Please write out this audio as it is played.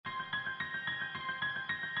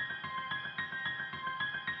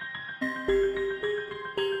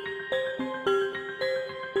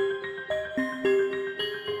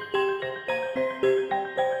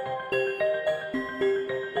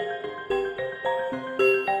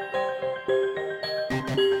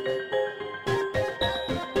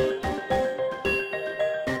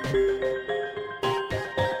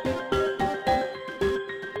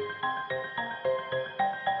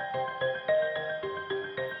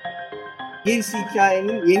Gerisi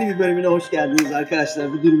Hikaye'nin yeni bir bölümüne hoş geldiniz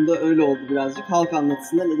arkadaşlar. Bu durumda öyle oldu birazcık. Halk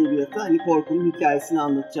Anlatısından Edebiyata, Korku'nun hikayesini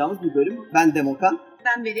anlatacağımız bir bölüm. Ben Demokan.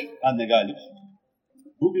 Ben Veri. Ben de Galip.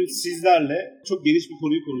 Bugün sizlerle çok geniş bir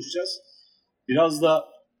konuyu konuşacağız. Biraz da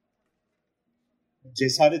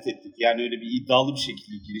cesaret ettik. Yani öyle bir iddialı bir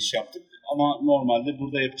şekilde giriş yaptık. Ama normalde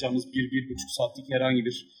burada yapacağımız 1-1,5 saatlik herhangi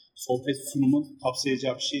bir sohbet sunumun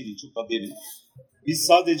kapsayacağı bir şey değil. Çok da derin. Biz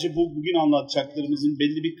sadece bugün anlatacaklarımızın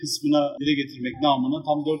belli bir kısmına dile getirmek namına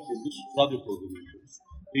tam 4 yıldır radyo programı yapıyoruz.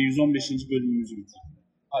 Ve 115. bölümümüzü bitirdik.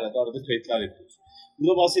 Hala da arada kayıtlar yapıyoruz.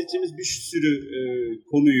 Burada bahsedeceğimiz bir sürü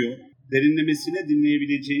konuyu derinlemesine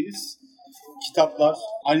dinleyebileceğiniz kitaplar,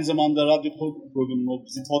 aynı zamanda radyo programının,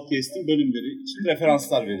 bizim podcast'in bölümleri için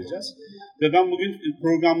referanslar vereceğiz. Ve ben bugün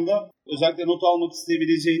programda özellikle not almak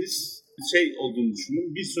isteyebileceğiniz şey olduğunu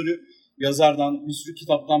düşünüyorum. Bir sürü yazardan, bir sürü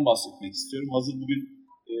kitaptan bahsetmek istiyorum. Hazır bugün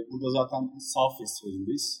burada zaten Sahaf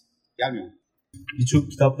festivalindeyiz. Gelmiyor mu? Birçok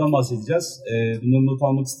kitaptan bahsedeceğiz. Bunları not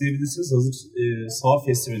almak isteyebilirsiniz. Hazır Sahaf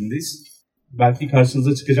festivalindeyiz. Belki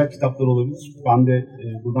karşınıza çıkacak kitaplar olabilir. Ben de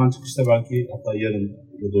buradan çıkışta belki hatta yarın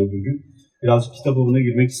ya da öbür gün birazcık kitap avına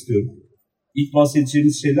girmek istiyorum. İlk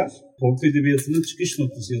bahsedeceğimiz şeyler korku edebiyatının çıkış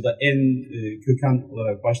noktası ya da en köken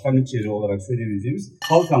olarak, başlangıç yeri olarak söyleyebileceğimiz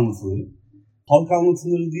halk anlatıları. Halk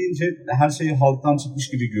anlatıları deyince her şey halktan çıkmış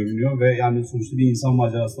gibi görünüyor ve yani sonuçta bir insan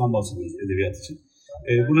macerasından bahsediyoruz edebiyat için.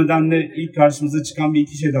 Bu nedenle ilk karşımıza çıkan bir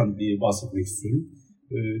iki şeyden bahsetmek istiyorum.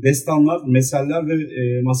 Destanlar, meseller ve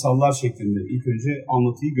masallar şeklinde ilk önce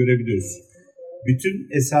anlatıyı görebiliyoruz. Bütün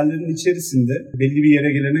eserlerin içerisinde belli bir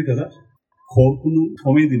yere gelene kadar korkunun,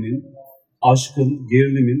 komedinin, aşkın,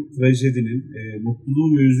 gerilimin, trajedinin,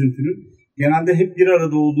 mutluluğun ve üzüntünün genelde hep bir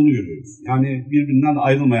arada olduğunu görüyoruz. Yani birbirinden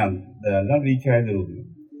ayrılmayan değerler ve hikayeler oluyor.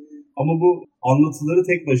 Ama bu anlatıları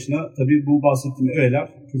tek başına, tabii bu bahsettiğim öğeler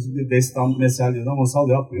kesinlikle destan, mesel ya da masal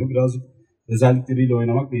yapmıyor. Birazcık özellikleriyle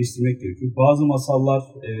oynamak, değiştirmek gerekiyor. Bazı masallar,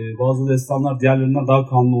 bazı destanlar diğerlerinden daha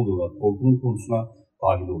kanlı oluyorlar. Korkunun konusuna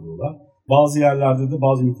dahil oluyorlar. Bazı yerlerde de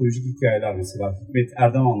bazı mitolojik hikayeler mesela Hikmet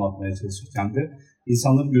Erdem anlatmaya çalışırken de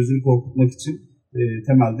insanların gözünü korkutmak için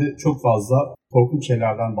temelde çok fazla korkunç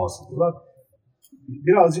şeylerden bahsediyorlar.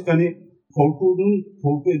 Birazcık hani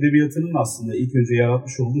korku edebiyatının aslında ilk önce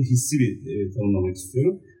yaratmış olduğu hissi bir tanımlamak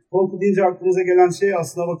istiyorum. Korku deyince aklınıza gelen şey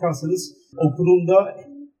aslına bakarsanız okurunda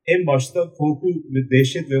en başta korku ve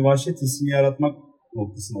dehşet ve vahşet hissini yaratmak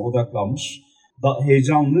noktasına odaklanmış,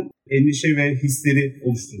 heyecanlı, endişe ve hisleri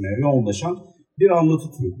oluşturmaya yoğunlaşan bir anlatı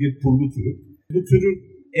türü, bir kurgu türü. Bu türün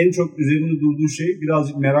en çok üzerinde durduğu şey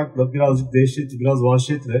birazcık merakla, birazcık dehşetle, biraz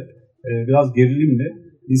vahşetle, biraz gerilimle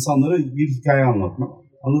insanlara bir hikaye anlatmak.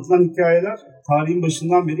 Anlatılan hikayeler tarihin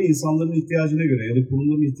başından beri insanların ihtiyacına göre ya da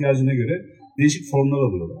kurumların ihtiyacına göre değişik formlar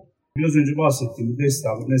alıyorlar. Biraz önce bahsettiğim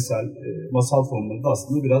destan, mesel, masal formları da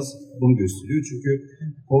aslında biraz bunu gösteriyor. Çünkü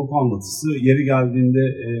korku anlatısı yeri geldiğinde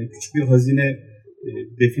küçük bir hazine,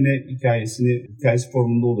 define hikayesi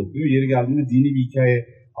formunda olabiliyor. Yeri geldiğinde dini bir hikaye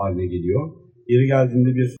haline geliyor. Yeri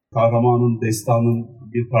geldiğinde bir kahramanın, destanın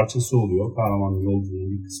bir parçası oluyor. Kahramanın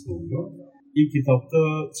yolculuğunun bir kısmı oluyor. İlk kitapta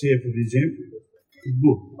yapabileceğim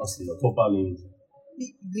bu aslında toparlayınca.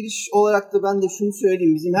 Bir giriş olarak da ben de şunu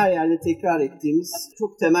söyleyeyim. Bizim her yerde tekrar ettiğimiz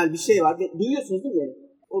çok temel bir şey var. Duyuyorsunuz değil mi?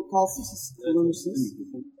 O kalsın siz kullanırsınız.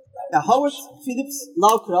 Yani Howard Phillips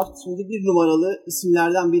Lovecraft şimdi bir numaralı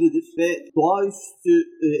isimlerden biridir ve doğaüstü,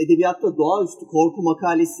 edebiyatta doğaüstü korku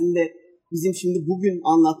makalesinde bizim şimdi bugün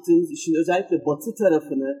anlattığımız işin özellikle batı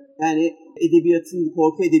tarafını, yani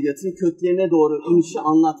korku edebiyatının köklerine doğru inişi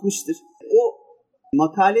anlatmıştır. O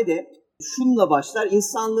makalede şununla başlar: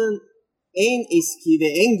 insanlığın en eski ve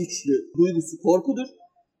en güçlü duygusu korkudur.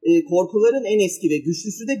 Korkuların en eski ve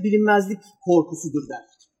güçlüsü de bilinmezlik korkusudur der.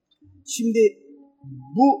 Şimdi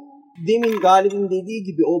bu demin Galip'in dediği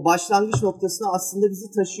gibi o başlangıç noktasına aslında bizi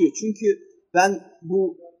taşıyor. Çünkü ben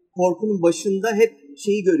bu korkunun başında hep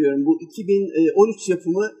şeyi görüyorum. Bu 2013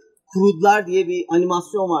 yapımı Kurudlar diye bir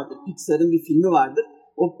animasyon vardır. Pixar'ın bir filmi vardır.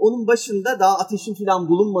 Onun başında daha ateşin falan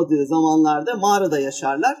bulunmadığı zamanlarda mağarada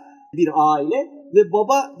yaşarlar bir aile. Ve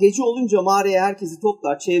baba gece olunca mağaraya herkesi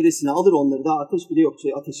toplar, çevresine alır onları. Daha ateş bile yok,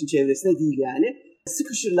 ateşin çevresine değil yani.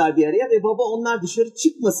 Sıkışırlar bir araya ve baba onlar dışarı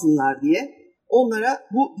çıkmasınlar diye onlara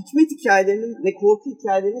bu hikmet hikayelerinin ve korku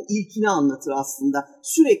hikayelerinin ilkini anlatır aslında.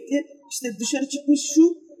 Sürekli işte dışarı çıkmış şu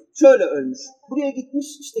şöyle ölmüş, buraya gitmiş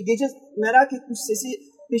işte gece merak etmiş sesi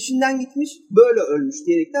peşinden gitmiş böyle ölmüş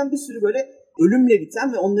diyerekten bir sürü böyle ölümle biten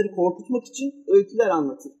ve onları korkutmak için öyküler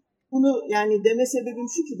anlatır. Bunu yani deme sebebim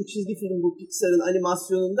şu ki bu çizgi film, bu Pixar'ın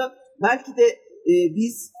animasyonunda belki de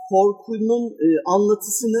biz korkunun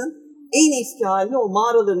anlatısını en eski halini o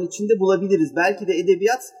mağaraların içinde bulabiliriz. Belki de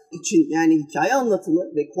edebiyat için yani hikaye anlatımı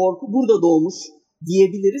ve korku burada doğmuş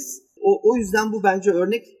diyebiliriz. O yüzden bu bence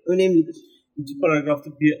örnek önemlidir. İkinci paragrafta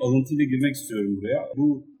bir alıntıyla girmek istiyorum buraya. Bu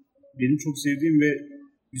benim çok sevdiğim ve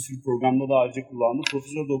bir sürü programda da ayrıca kullandığım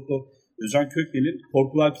Profesör Doktor Özcan Kökmen'in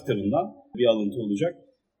Korkular kitabından bir alıntı olacak.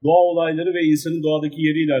 Doğa olayları ve insanın doğadaki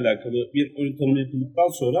yeriyle alakalı bir ön tanım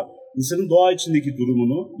yapıldıktan sonra insanın doğa içindeki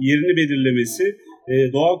durumunu, yerini belirlemesi,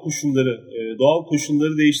 doğal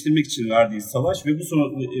koşulları değiştirmek için verdiği savaş ve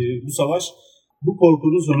bu savaş bu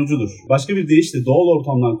korkunun sonucudur. Başka bir deyişle doğal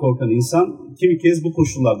ortamdan korkan insan kimi kez bu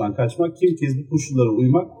koşullardan kaçmak, kimi kez bu koşullara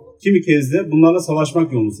uymak, kimi kez de bunlarla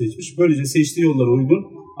savaşmak yolunu seçmiş. Böylece seçtiği yollara uygun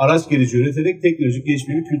araç gereci üreterek teknolojik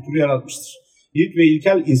gelişme bir kültürü yaratmıştır. İlk ve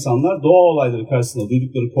ilkel insanlar doğa olayları karşısında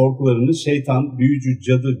duydukları korkularını şeytan, büyücü,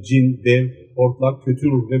 cadı, cin, dev, hortlak, kötü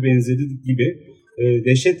ruh ve benzeri gibi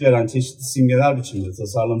dehşet veren çeşitli simgeler biçiminde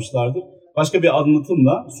tasarlamışlardır. Başka bir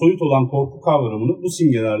anlatımla soyut olan korku kavramını bu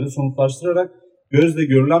simgelerle somutlaştırarak gözle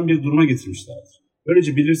görülen bir duruma getirmişlerdir.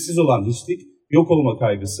 Böylece belirsiz olan hiçlik, yok olma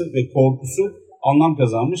kaygısı ve korkusu anlam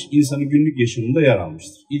kazanmış, insanın günlük yaşamında yer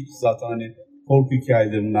almıştır. İlk zaten hani korku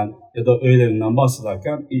hikayelerinden ya da öğelerinden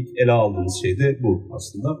bahsederken ilk ele aldığımız şey de bu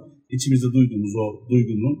aslında. İçimizde duyduğumuz o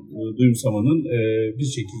duyumsamanın bir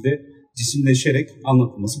şekilde cisimleşerek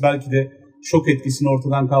anlatılması, belki de şok etkisini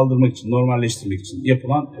ortadan kaldırmak için, normalleştirmek için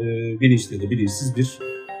yapılan bilinçli ya da bilinçsiz bir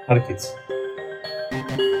hareket.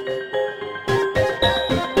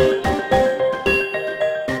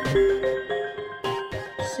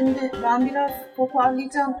 Şimdi ben biraz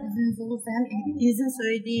toparlayacağım izniniz olursa. Hem ikinizin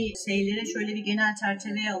söylediği şeylere şöyle bir genel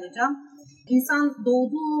çerçeveye alacağım. İnsan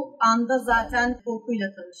doğduğu anda zaten korkuyla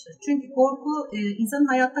tanışır. Çünkü korku insanın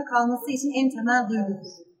hayatta kalması için en temel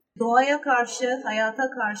duygudur. Doğaya karşı, hayata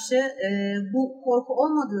karşı bu korku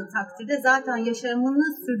olmadığı takdirde zaten yaşamını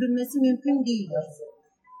sürdürmesi mümkün değildir.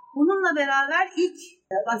 Bununla beraber ilk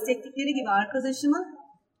bahsettikleri gibi arkadaşımın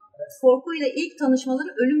korkuyla ilk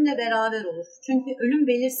tanışmaları ölümle beraber olur. Çünkü ölüm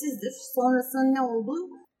belirsizdir. Sonrasının ne olduğu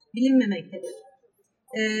bilinmemektedir.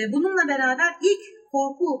 Bununla beraber ilk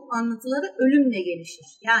korku anlatıları ölümle gelişir.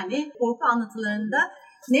 Yani korku anlatılarında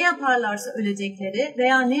ne yaparlarsa ölecekleri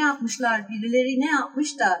veya ne yapmışlar, birileri ne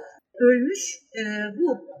yapmış da ölmüş bu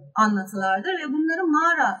anlatılardır. Ve bunları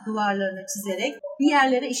mağara duvarlarına çizerek, bir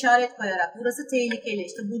yerlere işaret koyarak, burası tehlikeli,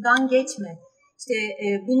 işte buradan geçme, işte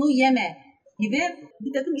bunu yeme gibi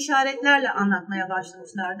bir takım işaretlerle anlatmaya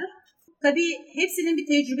başlamışlardır. Tabii hepsinin bir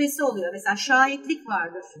tecrübesi oluyor. Mesela şahitlik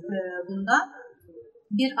vardır bunda.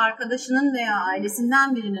 Bir arkadaşının veya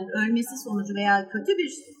ailesinden birinin ölmesi sonucu veya kötü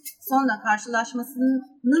bir sonla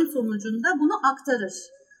karşılaşmasının sonucunda bunu aktarır.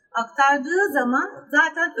 Aktardığı zaman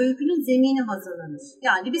zaten öykünün zemini hazırlanır.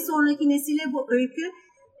 Yani bir sonraki nesile bu öykü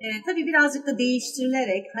tabii birazcık da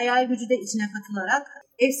değiştirilerek, hayal gücü de içine katılarak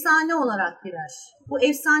efsane olarak girer. Bu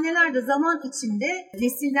efsaneler de zaman içinde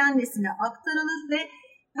nesilden nesile aktarılır ve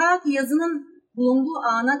ta ki yazının bulunduğu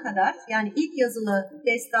ana kadar, yani ilk yazılı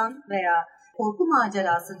destan veya korku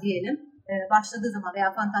macerası diyelim başladığı zaman veya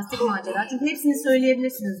fantastik macera, çünkü hepsini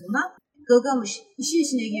söyleyebilirsiniz buna. Gılgamış işin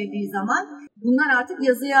içine girdiği zaman bunlar artık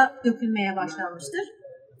yazıya dökülmeye başlanmıştır.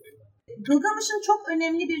 Gılgamış'ın çok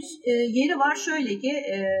önemli bir yeri var. Şöyle ki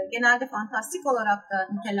genelde fantastik olarak da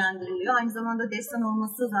nitelendiriliyor. Aynı zamanda destan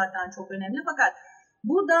olması zaten çok önemli. Fakat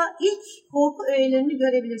burada ilk korku öğelerini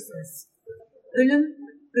görebilirsiniz.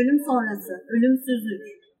 Ölüm sonrası, ölümsüzlük,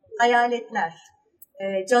 hayaletler,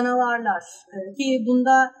 canavarlar ki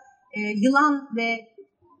bunda yılan ve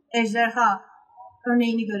ejderha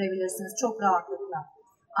örneğini görebilirsiniz çok rahatlıkla.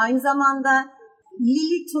 Aynı zamanda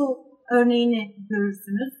Lilitu örneğini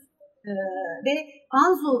görürsünüz ve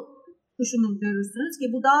Anzu kuşunu görürsünüz ki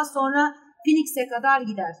bu daha sonra Phoenix'e kadar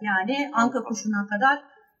gider. Yani Anka kuşuna kadar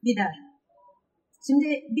gider. Şimdi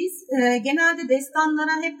biz genelde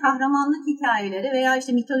destanlara hep kahramanlık hikayeleri veya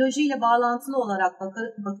işte mitolojiyle bağlantılı olarak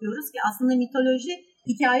bakıyoruz ki aslında mitoloji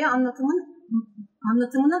hikaye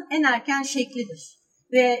anlatımının en erken şeklidir.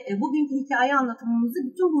 Ve bugünkü hikaye anlatımımızı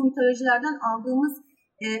bütün bu mitolojilerden aldığımız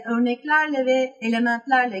örneklerle ve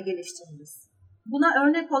elementlerle geliştiririz. Buna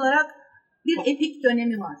örnek olarak bir epik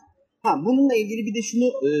dönemi var. Bununla ilgili bir de şunu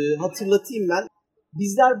hatırlatayım ben.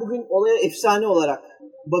 Bizler bugün olaya efsane olarak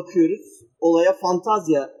bakıyoruz. olaya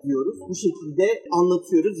fantazya diyoruz. Bu şekilde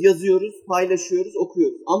anlatıyoruz, yazıyoruz, paylaşıyoruz,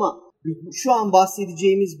 okuyoruz. Ama şu an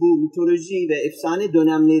bahsedeceğimiz bu mitoloji ve efsane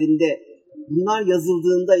dönemlerinde bunlar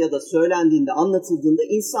yazıldığında ya da söylendiğinde, anlatıldığında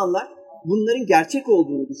insanlar bunların gerçek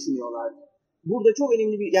olduğunu düşünüyorlar. Burada çok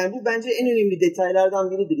önemli bir, yani bu bence en önemli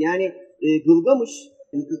detaylardan biridir. Yani Gılgamış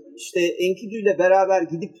işte Enkidu ile beraber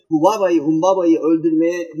gidip Humbaba'yı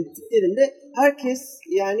öldürmeye gittiklerinde herkes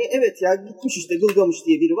yani evet ya gitmiş işte Gılgamış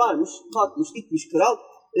diye biri varmış, kalkmış gitmiş kral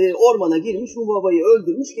ormana girmiş, Humbaba'yı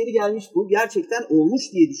öldürmüş, geri gelmiş, bu gerçekten olmuş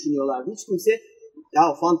diye düşünüyorlardı. Hiç kimse ya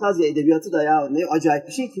fantazya edebiyatı da ya ne acayip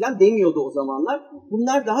bir şey falan demiyordu o zamanlar.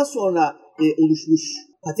 Bunlar daha sonra oluşmuş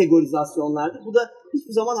kategorizasyonlardı. Bu da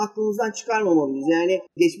hiçbir zaman aklımızdan çıkarmamalıyız. Yani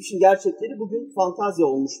geçmişin gerçekleri bugün fantazya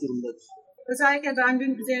olmuş durumdadır. Özellikle ben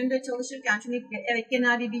dün üzerinde çalışırken, çünkü evet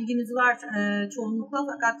genel bir bilgimiz var çoğunlukla,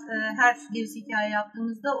 fakat her gerisi hikaye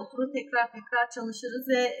yaptığımızda oturur tekrar çalışırız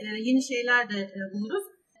ve yeni şeyler de buluruz.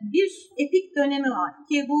 Bir epik dönemi var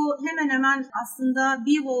ki bu hemen hemen aslında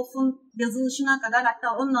Beowulf'un yazılışına kadar, hatta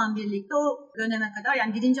onunla birlikte o döneme kadar,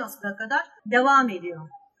 yani 1. asıra kadar devam ediyor.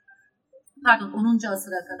 Pardon, 10.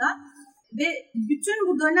 asıra kadar. Ve bütün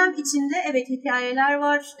bu dönem içinde evet hikayeler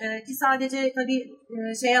var ki sadece tabii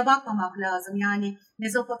şeye bakmamak lazım, yani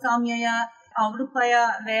Mezopotamya'ya, Avrupa'ya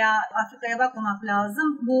veya Afrika'ya bakmamak lazım.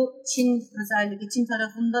 Bu Çin, özellikle Çin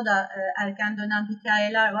tarafında da erken dönem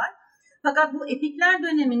hikayeler var. Fakat bu epikler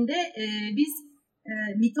döneminde biz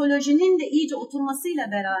mitolojinin de iyice oturmasıyla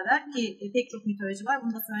beraber, ki pek çok mitoloji var,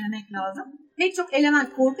 bunu da söylemek lazım, pek çok element,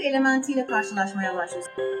 korku elementiyle karşılaşmaya başlıyoruz.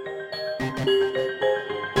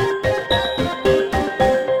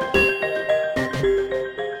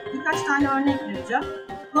 Birkaç tane örnek vereceğim.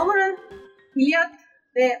 Homer'ın İlyad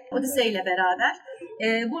ve Odise ile beraber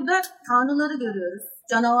burada tanrıları görüyoruz,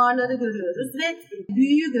 canavarları görüyoruz ve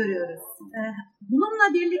büyüyü görüyoruz. Bununla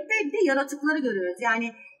birlikte bir de yaratıkları görüyoruz. Yani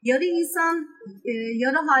yarı insan,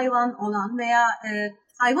 yarı hayvan olan veya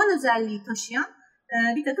hayvan özelliği taşıyan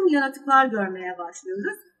bir takım yaratıklar görmeye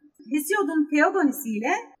başlıyoruz. Hesiod'un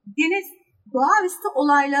Teogonisi'yle gene doğaüstü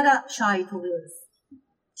olaylara şahit oluyoruz.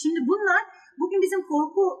 Şimdi bunlar bugün bizim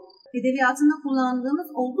korku edebiyatında kullandığımız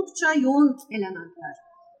oldukça yoğun elementler.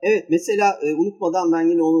 Evet, mesela unutmadan ben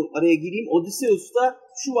yine onu araya gireyim. Odysseus'ta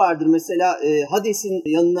şu vardır mesela, Hades'in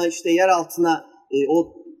yanına işte yer altına o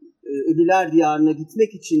ölüler diyarına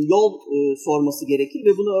gitmek için yol sorması gerekir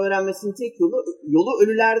ve bunu öğrenmesinin tek yolu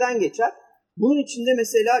ölülerden geçer. Bunun için de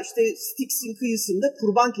mesela işte Styx'in kıyısında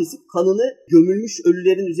kurban kesip kanını gömülmüş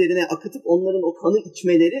ölülerin üzerine akıtıp onların o kanı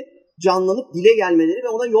içmeleri, canlanıp dile gelmeleri ve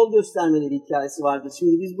ona yol göstermeleri hikayesi vardır.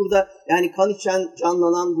 Şimdi biz burada yani kan içen,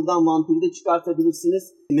 canlanan, buradan vampiri de çıkartabilirsiniz.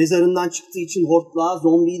 Mezarından çıktığı için hortlağı,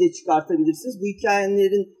 zombiyi de çıkartabilirsiniz. Bu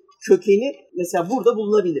hikayelerin kökeni mesela burada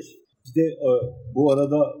bulunabilir. Bir de bu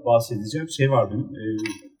arada bahsedeceğim şey var benim.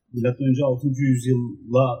 Milattan önce 6.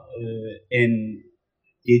 yüzyılla en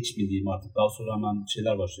geç mi diyeyim artık, daha sonra hemen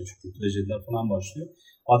şeyler başlıyor çünkü trajediler falan başlıyor.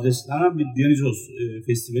 Adreslenen bir Dionysos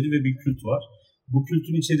festivali ve bir kült var. Bu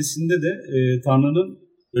kültün içerisinde de Tanrı'nın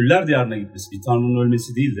ölüler diyarına gitmesi, bir Tanrı'nın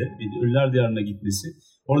ölmesi değil de bir ölüler diyarına gitmesi,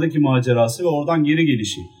 oradaki macerası ve oradan geri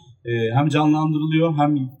gelişi hem canlandırılıyor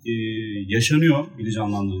hem yaşanıyor biri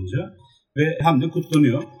canlandırınca ve hem de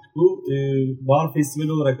kutlanıyor. Bu bahar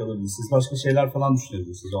festivali olarak alabilirsiniz. Başka şeyler falan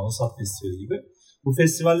düşünebilirsiniz. Hasat festivali gibi. Bu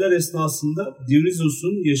festivaller esnasında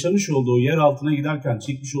Dionysos'un yaşamış olduğu yer altına giderken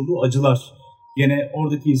çekmiş olduğu acılar, gene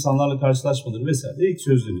oradaki insanlarla karşılaşmaları vesaire ilk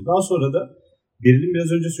sözleniyor. Daha sonra da Beril'in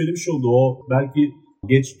biraz önce söylemiş olduğu o belki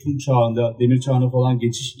geç Tunç çağında, demir çağına falan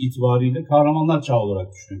geçiş itibariyle kahramanlar çağı olarak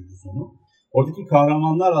düşünüyoruz onu. Oradaki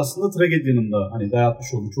kahramanlar aslında tragedyanın da hani dayatmış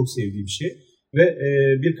olduğu çok sevdiği bir şey. Ve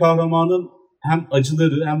bir kahramanın hem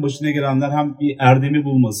acıları, hem başına gelenler, hem bir erdemi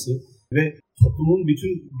bulması ve toplumun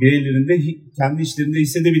bütün bireylerinde kendi içlerinde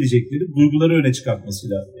hissedebilecekleri duyguları öne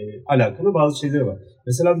çıkartmasıyla alakalı bazı şeyleri var.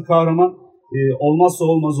 Mesela bir kahraman olmazsa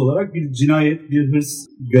olmaz olarak bir cinayet, bir hırs,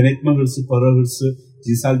 yönetme hırsı, para hırsı,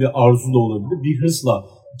 cinsel bir arzu da olabilir. Bir hırsla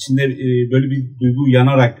içinde böyle bir duygu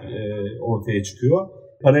yanarak ortaya çıkıyor.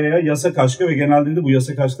 Paraya yasak aşkı ve genelde de bu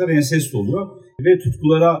yasak aşklar ensest oluyor ve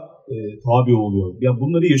tutkulara tabi oluyor. Ya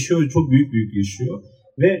bunları yaşıyor ve çok büyük yaşıyor.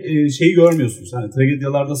 Ve şeyi görmüyorsunuz. Hani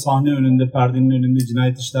tragedyalarda sahne önünde, perdenin önünde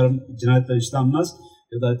cinayetler işlenmez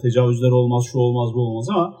ya da tecavüzler olmaz, şu olmaz, bu olmaz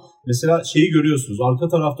ama mesela şeyi görüyorsunuz. Arka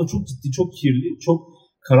tarafta çok ciddi, çok kirli, çok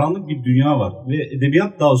karanlık bir dünya var. Ve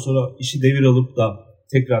edebiyat daha sonra işi devir alıp da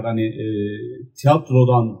tekrar hani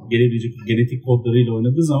tiyatrodan gelebilecek genetik kodlarıyla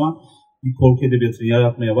oynadığı zaman bir korku edebiyatını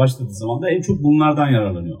yaratmaya başladığı zaman da en çok bunlardan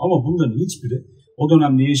yararlanıyor. Ama bunların hiçbiri o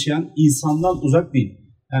dönemde yaşayan insandan uzak değil.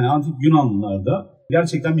 Yani antik Yunanlılar da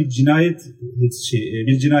gerçekten bir cinayeti,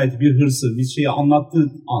 bir hırsı, bir şeyi anlattığı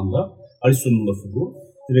anda, Aristo'nun lafı bu,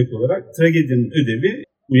 direkt olarak tragedinin ödevi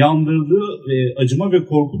uyandırdığı acıma ve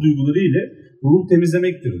korku duyguları ile ruhu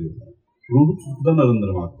temizlemektir diyor. Ruhu tutkudan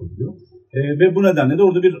arındırmaktır diyor. Ve bu nedenle de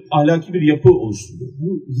orada bir ahlaki bir yapı oluşturuyor. Bu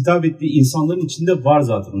hitap ettiği insanların içinde var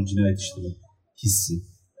zaten o cinayet işlemi hissi.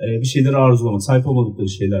 Bir şeyleri arzulamak, sahip olmadıkları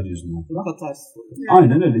şeyler yüzünden falan.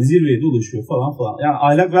 Aynen öyle. Zirveye de ulaşıyor falan. Yani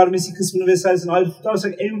ahlak vermesi kısmını vesairesini ayrı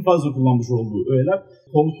tutarsak en fazla kullanmış olduğu öğeler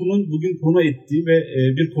korkunun bugün konu ettiği ve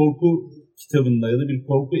bir korku kitabında ya da bir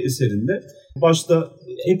korku eserinde başta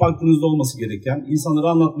hep aklınızda olması gereken, insanları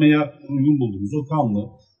anlatmaya uygun bulduğumuz o kanlı,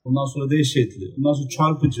 ondan sonra dehşetli, ondan sonra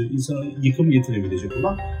çarpıcı, insana yıkım getirebilecek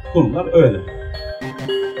olan konular öyle.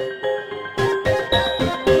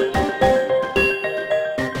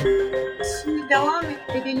 Şimdi devam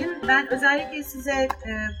edelim. Ben özellikle size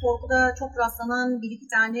korkuda çok rastlanan bir iki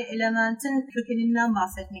tane elementin kökeninden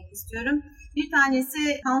bahsetmek istiyorum. Bir tanesi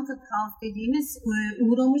haunted house dediğimiz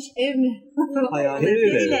uğramış ev mi?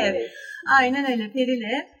 Perili ev. Aynen öyle, perili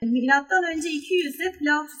ev. Milattan önce 200'de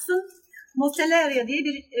Plautus'un Moselleria diye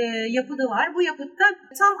bir yapıdı var. Bu yapıtta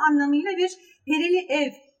tam anlamıyla bir perili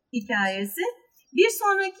ev hikayesi. Bir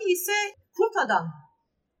sonraki ise kurt adam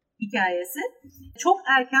hikayesi. Çok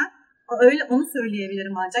erken, öyle onu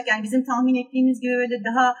söyleyebilirim ancak. Yani bizim tahmin ettiğimiz gibi öyle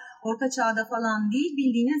daha orta çağda falan değil,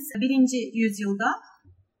 bildiğiniz 1. yüzyılda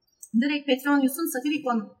direkt Petronius'un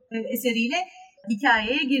Satirikon eseriyle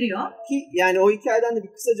hikayeye giriyor. Ki yani o hikayeden de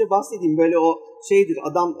bir kısaca bahsedeyim. Böyle o şeydir,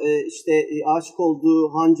 adam işte aşık olduğu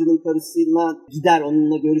hancının karısına gider,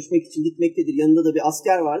 onunla görüşmek için gitmektedir. Yanında da bir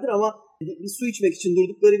asker vardır ama bir su içmek için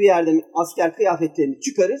durdukları bir yerde asker kıyafetlerini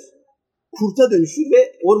çıkarır, kurta dönüşür ve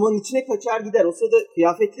ormanın içine kaçar gider. O sırada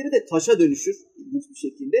kıyafetleri de taşa dönüşür ilginç bir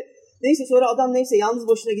şekilde. Neyse sonra adam yalnız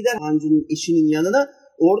başına gider hancının eşinin yanına.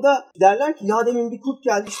 Orada derler ki ya demin bir kurt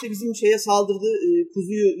geldi işte bizim şeye saldırdı,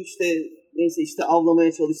 kuzuyu işte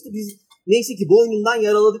avlamaya çalıştı. Biz neyse ki boynundan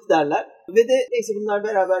yaraladık derler. Ve de neyse bunlar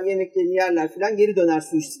beraber yemeklerini yerler falan, geri döner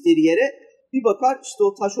su içtikleri yere. Bir bakar işte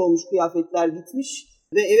o taş olmuş kıyafetler gitmiş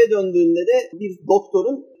ve eve döndüğünde de bir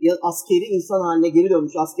doktorun askeri, insan haline geri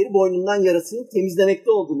dönmüş askeri boynundan yarasını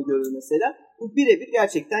temizlemekte olduğunu görür mesela. Bu birebir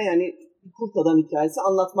gerçekten yani bir kurt adam hikayesi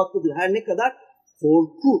anlatmaktadır. Her ne kadar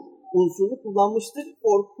korku unsurunu kullanmıştır,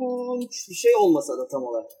 korkunç bir şey olmasa da tam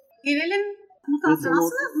olarak. Gelelim mutasyon.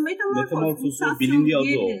 Aslında metamorfozu bilindiği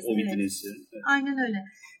adı o Ovid'in eseri. Evet. Aynen öyle.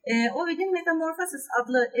 Ovid'in Metamorphosis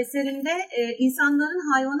adlı eserinde insanların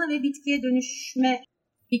hayvana ve bitkiye dönüşme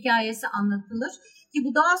hikayesi anlatılır. Ki bu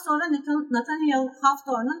daha sonra Nathaniel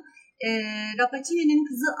Hawthorne'un Rappaccini'nin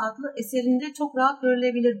Kızı adlı eserinde çok rahat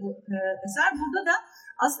görülebilir bu eser. Burada da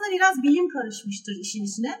aslında biraz bilim karışmıştır işin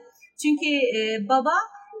içine. Çünkü baba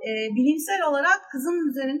bilimsel olarak kızın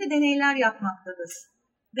üzerinde deneyler yapmaktadır.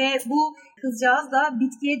 Ve bu kızcağız da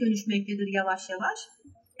bitkiye dönüşmektedir yavaş yavaş.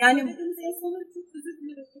 Yani dediğiniz en sonu çok özür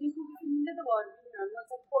dilerim. Bilim kurgu filminde de vardı. Bilmiyorum.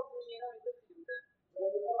 Hatta Korku'nun yeni oynadığı filmde.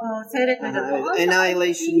 Seyretmedim. Evet,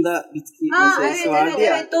 Annihilation'da bitki meselesi vardı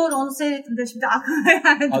ya. Evet doğru, onu seyrettim de şimdi aklıma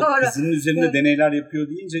yani doğru. Kızının üzerinde deneyler yapıyor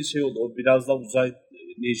deyince şey oldu. O biraz daha uzay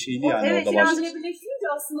şeydi yani. Evet, orada başladı. birleştirince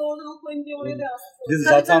aslında oradan okuyun diye oraya da yansıtıyor. Biz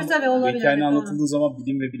zaten hikayenin anlatıldığı zaman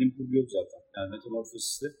bilim ve bilim kurgu yok zaten. Yani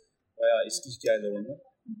Metamorphosis'te bayağı eski hikayeler onlar.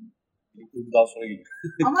 Bilim kurgu daha sonra geliyor.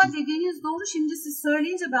 Ama dediğiniz doğru, şimdi siz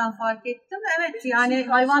söyleyince ben fark ettim. Evet yani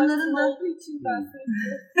hayvanların da olduğu için ben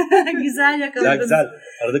söylüyorum. güzel yakaladınız. Güzel.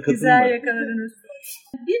 Arada katılım güzel var. yakaladınız.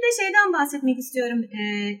 Bir de şeyden bahsetmek istiyorum.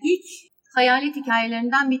 İlk hayalet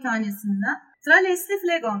hikayelerinden bir tanesinden. Tralesli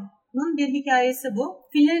Flegon'un bir hikayesi bu.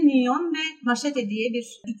 Filennion ve Maşete diye bir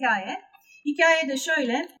hikaye. Hikaye de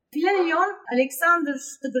şöyle. Filennion, Alexander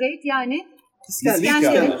the Great yani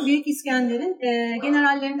Büyük İskender'in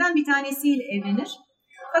generallerinden bir tanesiyle evlenir.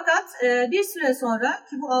 Fakat bir süre sonra,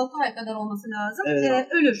 ki bu 6 ay kadar olması lazım, evet.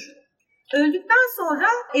 Ölür. Öldükten sonra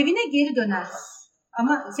evine geri döner.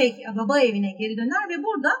 Ama baba evine geri döner ve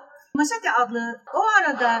burada Maşate adlı, o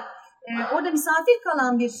arada orada misafir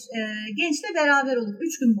kalan bir gençle beraber olur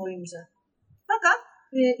 3 gün boyunca. Fakat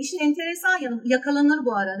işin enteresan yanı, yakalanır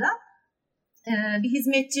bu arada. Bir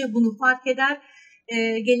hizmetçi bunu fark eder.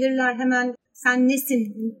 Gelirler hemen, sen nesin,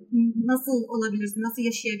 nasıl olabilirsin, nasıl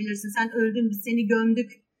yaşayabilirsin, sen öldün, biz seni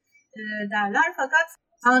gömdük derler. Fakat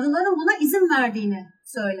tanrıların buna izin verdiğini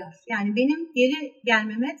söyler. Yani benim geri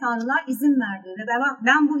gelmeme tanrılar izin verdi ve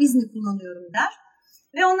ben bu izni kullanıyorum der.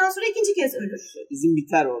 Ve ondan sonra ikinci kez ölür. İzin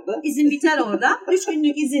biter orada. İzin biter orada. 3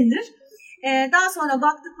 günlük izindir. Daha sonra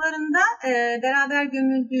baktıklarında beraber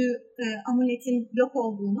gömüldüğü amuletin yok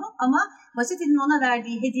olduğunu ama Maşate'nin ona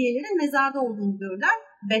verdiği hediyelerin mezarda olduğunu görürler.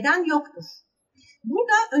 Beden yoktur.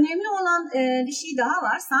 Burada önemli olan bir şey daha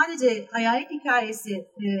var. Sadece hayalet hikayesi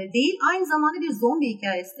değil, aynı zamanda bir zombi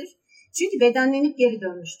hikayesidir. Çünkü bedenlenip geri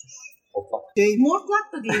dönmüştür. Mortlak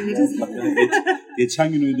da diyebiliriz.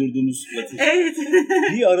 Geçen gün uydurduğumuz latif. Evet.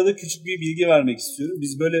 Bir arada küçük bir bilgi vermek istiyorum.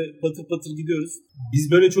 Biz böyle patır patır gidiyoruz.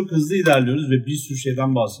 Biz böyle çok hızlı ilerliyoruz ve bir sürü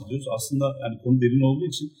şeyden bahsediyoruz. Aslında yani konu derin olduğu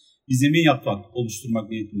için bir zemin yapmak, oluşturmak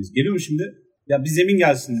niyetindeyiz. Geliyor mu şimdi? Ya bir zemin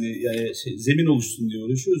gelsin diye, yani zemin oluşsun diye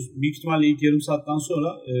uğraşıyoruz. Büyük ihtimalle ilk yarım saatten sonra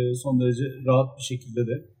son derece rahat bir şekilde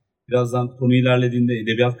de birazdan konu ilerlediğinde,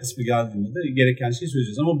 edebiyat kısmı geldiğinde de gereken şeyi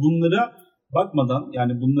söyleyeceğiz. Ama bunlara bakmadan,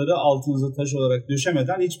 yani bunları altınıza taş olarak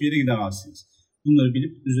döşemeden hiçbir yere gidemezsiniz. Bunları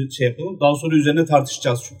bilip yapalım. Daha sonra üzerine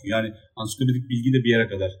tartışacağız çünkü. Yani ansiklopedik bilgi de bir yere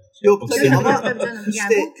kadar. Yok tabii ama tabii canım.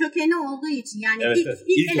 işte yani bu kökeni olduğu için yani Evet,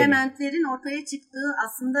 ilk elementlerin ortaya çıktığı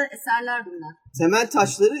aslında eserler bunlar. temel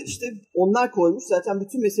taşları işte onlar koymuş. Zaten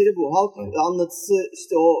bütün mesele bu. Halk anlatısı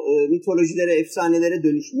işte o mitolojilere, efsanelere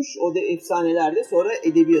dönüşmüş. O da efsaneler de sonra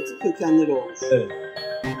edebiyatın kökenleri olmuş. Evet.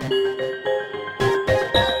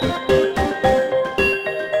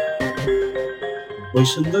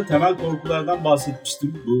 Başında temel korkulardan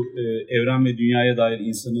bahsetmiştim. Bu evren ve dünyaya dair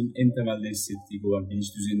insanın en temelde hissettiği bu var bilinç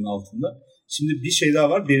düzeyinin altında. Şimdi bir şey daha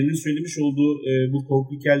var. Beril'in söylemiş olduğu bu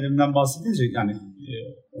korku hikayelerinden bahsedince yani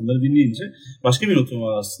onları dinleyince başka bir notum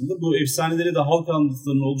var aslında. Bu efsaneleri de halk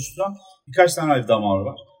anlatılarını oluşturan birkaç tane ayrı damar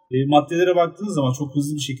var. Maddelere baktığınız zaman çok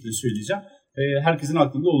hızlı bir şekilde söyleyeceğim. Herkesin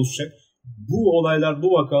aklında oluşacak. Bu olaylar, bu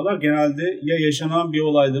vakalar genelde ya yaşanan bir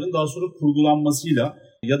olayların daha sonra kurgulanmasıyla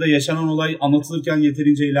ya da yaşanan olay anlatılırken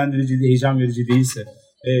yeterince eğlendirici, heyecan verici değilse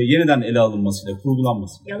yeniden ele alınmasıyla,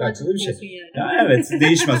 kurgulanmasıyla alakalı bir şey. Yani evet,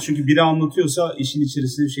 değişmez. Çünkü biri anlatıyorsa işin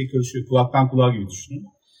içerisinde bir şey karışıyor. Kulaktan kulağa gibi düşünün.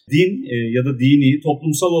 Din ya da dini,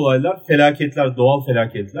 toplumsal olaylar, felaketler, doğal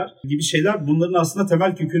felaketler gibi şeyler bunların aslında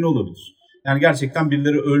temel kökeni olabilir. Yani gerçekten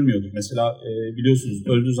birileri ölmüyordur. Mesela biliyorsunuz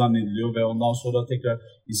öldü zannediliyor ve ondan sonra tekrar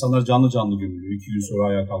insanlar canlı canlı gömülüyor. 2 gün sonra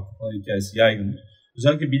ayağa kalktı falan hikayesi yaygındır.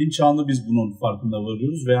 Özellikle bilim çağında biz bunun farkında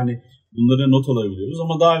varıyoruz ve hani bunları not alabiliyoruz.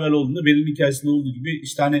 Ama daha evvel olduğunda Beril'in hikayesinde olduğu gibi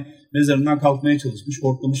işte hani mezarından kalkmaya çalışmış,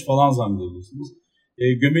 hortlamış falan zannedebilirsiniz.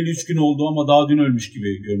 Gömeli 3 gün oldu ama daha dün ölmüş gibi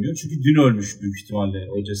görünüyor. Çünkü dün ölmüş büyük ihtimalle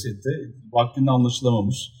o cesette. Vaktinde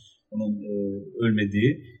anlaşılamamış onun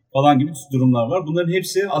ölmediği falan gibi durumlar var. Bunların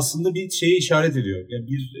hepsi aslında bir şeye işaret ediyor. Yani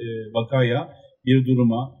bir vakaya, bir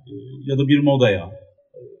duruma ya da bir modaya.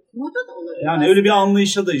 Moda da olur. Yani öyle bir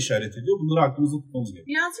anlayışa da işaret ediyor. Bunları aklımızda tutmamız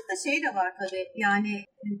gerekiyor. Birazcık da şey de var tabii. Yani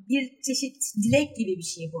bir çeşit dilek gibi bir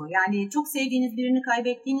şey bu. Yani çok sevdiğiniz birini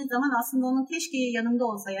kaybettiğiniz zaman aslında onun keşke yanımda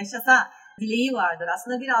olsa, yaşasa dileği vardır.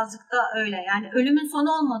 Aslında birazcık da öyle. Yani ölümün sonu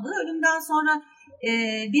olmadığı, ölümden sonra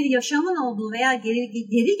bir yaşamın olduğu veya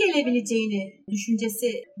geri gelebileceğini düşüncesi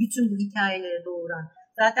bütün bu hikayeleri doğuran.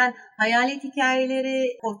 Zaten hayalet hikayeleri,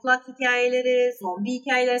 hortlak hikayeleri, zombi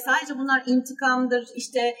hikayeleri sadece bunlar intikamdır,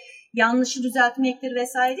 işte yanlışı düzeltmektir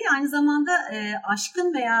vesaire değil. Aynı zamanda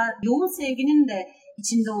aşkın veya yoğun sevginin de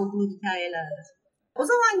içinde olduğu hikayelerdir. O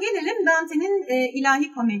zaman gelelim Dante'nin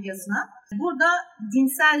ilahi komedyasına. Burada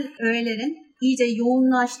dinsel öğelerin iyice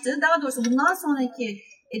yoğunlaştığı, daha doğrusu bundan sonraki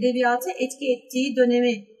edebiyatı etki ettiği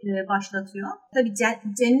dönemi başlatıyor. Tabii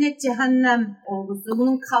cennet cehennem olgusu,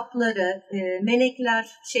 bunun kapları, melekler,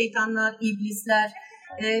 şeytanlar, iblisler,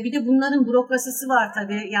 bir de bunların bürokrasisi var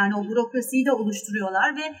tabii. Yani o bürokrasiyi de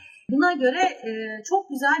oluşturuyorlar ve buna göre çok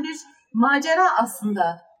güzel bir macera aslında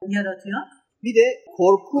yaratıyor. bir de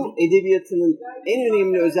korku edebiyatının en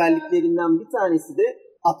önemli özelliklerinden bir tanesi de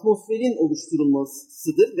atmosferin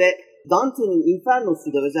oluşturulmasıdır ve Dante'nin Inferno'su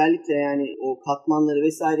da özellikle yani o katmanları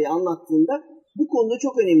vesaireyi anlattığında bu konuda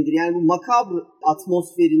çok önemlidir. Yani bu makabr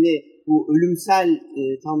atmosferini, bu ölümsel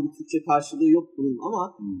tam bir Türkçe karşılığı yok bunun ama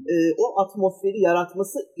o atmosferi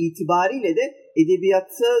yaratması itibariyle de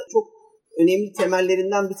edebiyatta çok önemli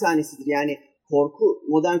temellerinden bir tanesidir. Yani korku,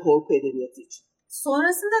 modern korku edebiyatı için.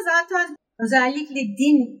 Sonrasında zaten özellikle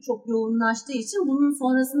din çok yoğunlaştığı için bunun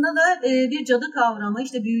sonrasında da bir cadı kavramı,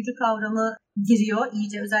 işte büyücü kavramı giriyor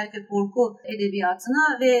iyice özellikle korku edebiyatına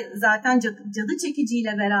ve zaten cadı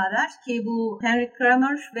çekiciyle beraber ki bu Henry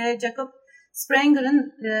Kramer ve Jacob Spranger'ın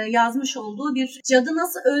yazmış olduğu bir cadı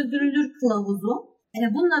nasıl öldürülür kılavuzu.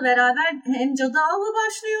 Bununla beraber hem cadı avı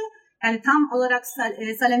başlıyor. Yani tam olarak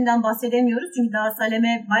Salem'den bahsedemiyoruz çünkü daha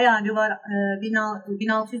Salem'e bayağı bir var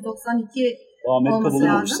 1692 Amerika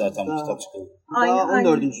bulunmamış lazım. zaten bu kitap çıkalı. Daha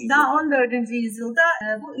 14. yüzyıl. Daha 14. yüzyılda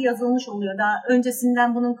bu yazılmış oluyor. Daha öncesinden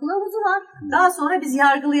bunun kılavuzu var. Daha sonra biz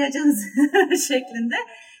yargılayacağız şeklinde.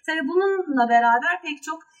 Tabii bununla beraber pek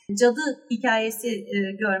çok cadı hikayesi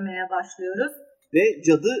görmeye başlıyoruz. Ve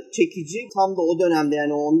cadı çekici tam da o dönemde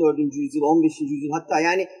yani o 14. yüzyıl, 15. yüzyıl hatta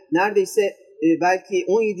yani neredeyse belki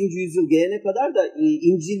 17. yüzyıl gelene kadar da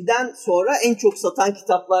İncil'den sonra en çok satan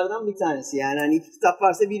kitaplardan bir tanesi. Yani hani 2 kitap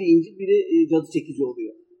varsa biri İncil, biri Cadı Çekici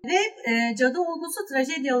oluyor. Ve cadı olgusu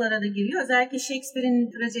trajedyalara da giriyor. Özellikle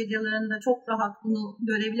Shakespeare'in trajedyalarında çok rahat bunu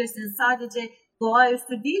görebilirsiniz. Sadece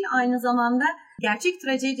doğaüstü değil, aynı zamanda gerçek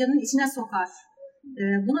trajedyanın içine sokar.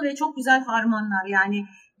 Bunu ve çok güzel harmanlar. Yani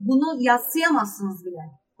bunu yadsıyamazsınız bile.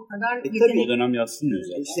 O kadar yetenekli. O dönem yadsınmıyor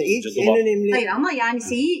zaten. İşte ilk en önemli... Hayır ama yani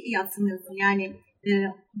şeyi yadsımıyorsun. Yani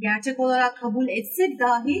gerçek olarak kabul etsek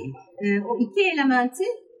dahi o iki elementi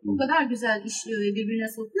o kadar güzel işliyor ve birbirine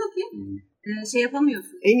sokuyor ki şey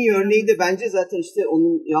yapamıyorsun. En iyi örneği de bence zaten işte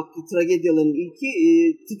onun yaptığı tragedyaların ilki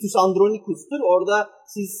Titus Andronicus'tur. Orada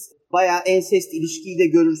siz bayağı ensest ilişkiyi de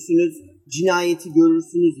görürsünüz, cinayeti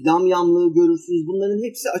görürsünüz, yamyamlığı görürsünüz. Bunların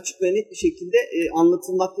hepsi açık ve net bir şekilde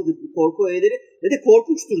anlatılmaktadır bu korku öğeleri. Ve de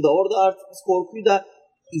korkunçtur da. Orada artık biz korkuyu da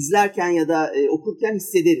izlerken ya da okurken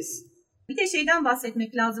hissederiz. Bir de şeyden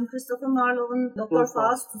bahsetmek lazım. Christopher Marlowe'un Doktor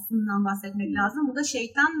Faustus'undan bahsetmek lazım. Bu da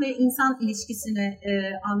şeytan ve insan ilişkisini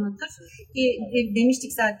anlatır.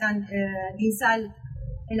 Demiştik zaten dinsel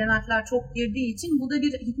elementler çok girdiği için bu da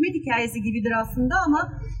bir hikmet hikayesi gibidir aslında ama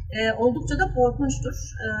oldukça da korkunçtur.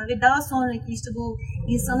 Ve daha sonraki işte bu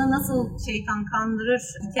insanı nasıl şeytan kandırır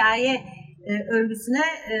hikaye örgüsüne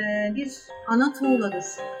bir ana tuğladır.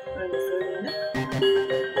 Öyle söyleyelim.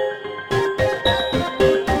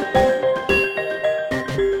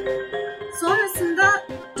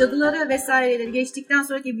 Cadıları vesaireleri geçtikten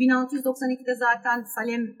sonraki 1692'de zaten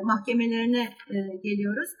Salem mahkemelerine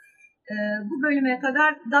geliyoruz. Bu bölüme kadar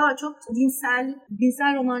daha çok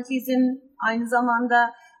dinsel romantizm, aynı zamanda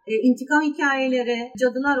intikam hikayeleri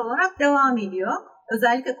cadılar olarak devam ediyor.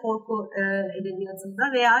 Özellikle korku edebiyatında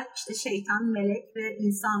veya işte şeytan, melek ve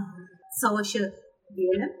insan savaşı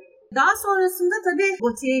diyelim. Daha sonrasında tabii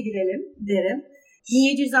Gotik'e girelim derim.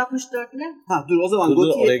 1764 ile. Dur o zaman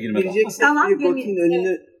Gotik'e gireceksek tamam, Gotik'in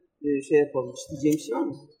önünü şey yapalım. Diyeceğim bir şey var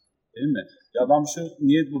mı? Değil mi? Ya ben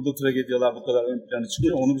niye burada tragedyalar bu kadar ön plana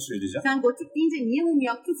çıkıyor onu bir söyleyeceğim. Sen Gotik deyince niye mum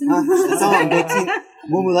yaktın? Tamam, Gotik'in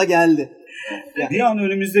mumuna geldi. Bir an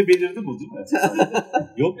önümüzde belirdi bu değil mi?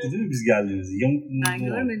 Yoktu değil mi biz geldiğimizde? Ben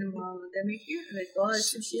görmedim vallahi. Demek ki evet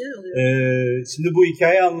doğaüstü bir şeyler oluyor. Şimdi bu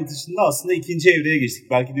hikaye anlatışında aslında 2. evreye geçtik.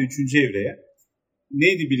 Belki de 3. evreye.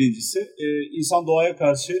 Neydi birincisi? İnsan doğaya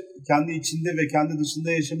karşı kendi içinde ve kendi dışında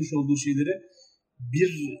yaşamış olduğu şeyleri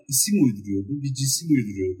bir isim uyduruyordu, bir cisim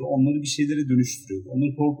uyduruyordu. Onları bir şeylere dönüştürüyordu.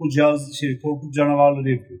 Onları korku canavarları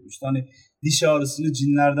yapıyordu. İşte hani diş ağrısını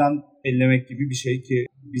cinlerden ellemek gibi bir şey ki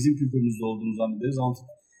bizim kültürümüzde olduğunu zannederiz. Antik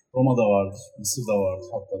Roma'da vardır, Mısır'da vardır.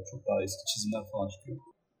 Hatta çok daha eski çizimler falan çıkıyor.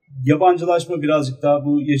 Yabancılaşma birazcık daha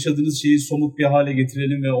bu yaşadığınız şeyi somut bir hale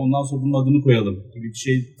getirelim ve ondan sonra bunun adını koyalım gibi bir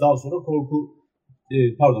şey. Daha sonra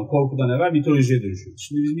korkudan evvel mitolojiye dönüşüyor.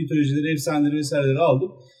 Şimdi biz mitolojileri, efsaneleri vesaireleri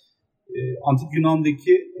aldık. Antik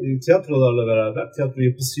Yunan'daki tiyatrolarla beraber, tiyatro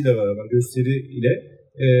yapısıyla beraber, gösteriyle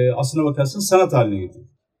aslına bakarsanız sanat haline getirdi.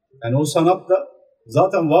 Yani o sanat da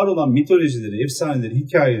zaten var olan mitolojileri, efsaneleri,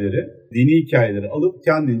 hikayeleri, dini hikayeleri alıp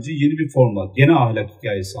kendince yeni bir format, gene ahlak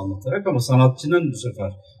hikayesi anlatarak ama sanatçının bu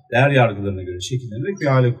sefer değer yargılarına göre şekillenerek bir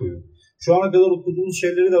hale koyuyor. Şu ana kadar okuduğumuz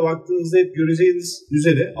şeylere de baktığınızda hep göreceğiniz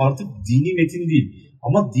üzere artık dini metin değil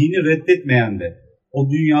ama dini reddetmeyen de o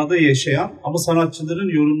dünyada yaşayan ama sanatçıların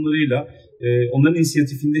yorumlarıyla onların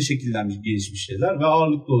inisiyatifinde şekillenmiş, gelişmiş şeyler ve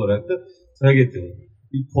ağırlıklı olarak da tragedyalar.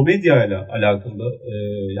 Bir komedya ile alakalı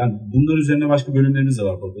yani bunlar üzerine başka bölümlerimiz de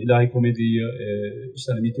var burada. İlahi komediyi,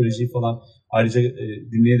 işte hani mitolojiyi falan ayrıca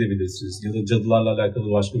dinleyebilirsiniz ya da cadılarla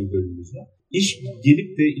alakalı başka bir bölümümüz var. İş gelip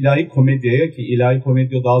de ilahi komedyaya ki ilahi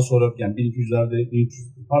komedya daha sonra yani 1200'lerde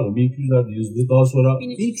yazılıyor. Daha sonra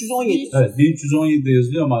 1317. Evet, 1317'de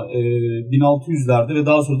yazılıyor ama 1600'lerde ve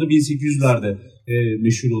daha sonra da 1800'lerde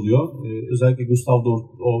meşhur oluyor. Özellikle Gustav Dort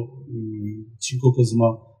o çinko kazıma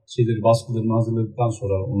baskılarını hazırladıktan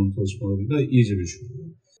sonra onun çalışmalarıyla iyice meşhur oluyor.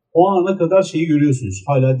 O ana kadar şeyi görüyorsunuz.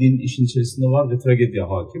 Hala din işin içerisinde var ve tragedya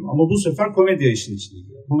hakim. Ama bu sefer komedya işin içinde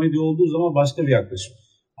giriyor. Komedya olduğu zaman başka bir yaklaşım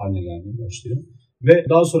haline gelmeye başlıyor. Ve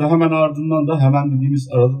daha sonra hemen ardından da hemen dediğimiz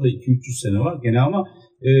arada da 200-300 sene var gene ama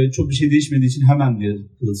çok bir şey değişmediği için hemen diye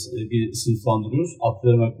bir sınıflandırıyoruz.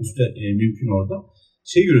 Atlamak mümkün orada.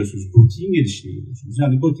 Görüyorsunuz, Gotik'in gelişini görüyorsunuz.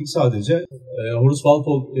 Yani Gotik sadece Horace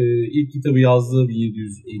Walpole ilk kitabı yazdığı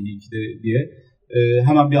 1752'de diye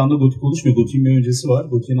hemen bir anda Gotik oluşmuyor. Gotik'in bir öncesi var.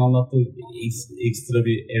 Gotik'in anlattığı ekstra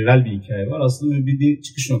bir evvel bir hikaye var. Aslında bir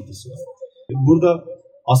çıkış noktası var. Burada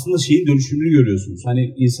aslında şeyin dönüşümünü görüyorsunuz. Hani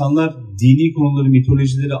insanlar dini konuları,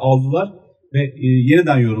 mitolojileri aldılar ve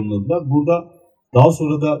yeniden yorumladılar. Burada Daha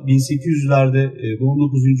sonra da 1800'lerde ve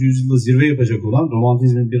 19. yüzyılda zirve yapacak olan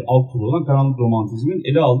romantizmin bir alt türü olan karanlık romantizmin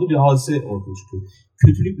ele aldığı bir hadise ortaya çıkıyor.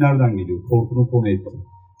 Kötülük nereden geliyor? Korkunun konu ettiği.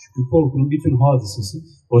 Çünkü korkunun bütün hadisesi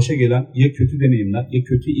başa gelen ya kötü deneyimler, ya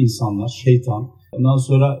kötü insanlar, şeytan, ondan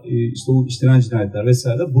sonra işte o işlenen cinayetler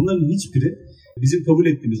vesaire. Bunların hiçbiri bizim kabul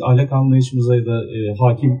ettiğimiz ahlak anlayışımıza ya da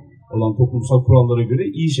hakim olan toplumsal kurallara göre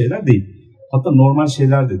iyi şeyler değil. Hatta normal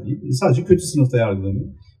şeyler de değil. Sadece kötü sınıfta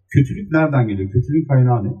yargılanıyor. Kötülük nereden geliyor? Kötülüğün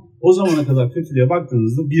kaynağı ne? O zamana kadar kötülüğe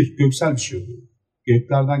baktığınızda bir göksel bir şey oluyor.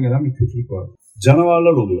 Göklerden gelen bir kötülük var.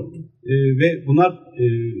 Canavarlar oluyor. Ve bunlar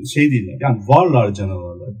şey değiller. Yani varlar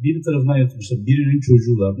canavarlar. Biri tarafından yaratılmışlar. Birinin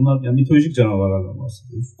çocuğular. Bunlar yani mitolojik canavarlardan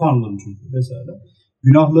bahsediyoruz. Tanrıların çocuğu vesaire.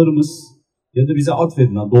 Günahlarımız ya da bize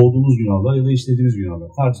atfedilen doğduğumuz günahlar ya da işlediğimiz günahlar,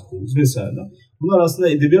 tartıştığımız vesaire. Bunlar aslında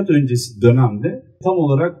edebiyat öncesi dönemde tam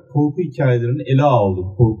olarak korku hikayelerini ele aldığı,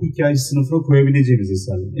 korku hikayesi sınıfına koyabileceğimiz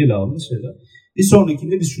eserlerin ele aldığı şeyler. Bir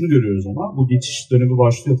sonrakinde biz şunu görüyoruz ama bu geçiş dönemi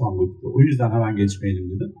başlıyor tam Gotik'te. O yüzden hemen geçmeyelim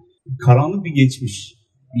dedim. Karanlık bir geçmiş,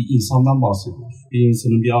 bir insandan bahsediyoruz. Bir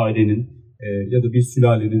insanın, bir ailenin ya da bir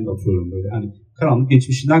sülalenin atıyorum böyle. Yani karanlık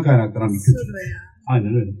geçmişinden kaynaklanan bir kötülük.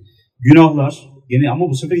 Aynen öyle. Günahlar, yine ama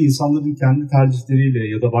bu sefer insanların kendi tercihleriyle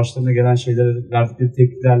ya da başlarına gelen şeylere verdikleri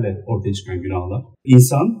tepkilerle ortaya çıkan günahlar.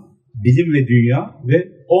 İnsan, bilim ve dünya ve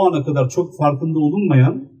o ana kadar çok farkında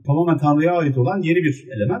olunmayan, tamamen Tanrı'ya ait olan yeni bir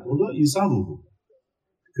element. O da insan ruhu.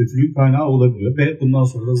 Kötülüğün kaynağı olabiliyor ve bundan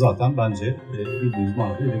sonra da zaten bence bildiğiniz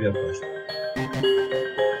manada edebiyat başlıyor.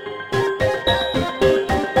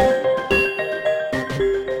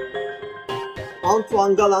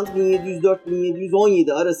 Antoine Galland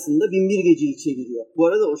 1704-1717 arasında Binbir Gece'yi çeviriyor. Bu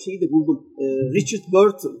arada o şeyi de buldum. Richard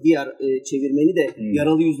Burton diğer çevirmeni de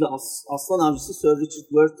yaralı yüzlü aslan avcısı Sir Richard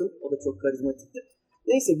Burton. O da çok karizmatiktir.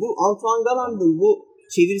 Neyse bu Antoine Galland'ın bu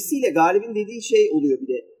çevirisiyle Galip'in dediği şey oluyor bir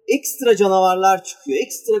de. Ekstra canavarlar çıkıyor.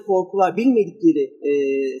 Ekstra korkular, bilmedikleri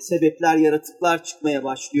sebepler, yaratıklar çıkmaya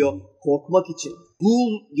başlıyor korkmak için.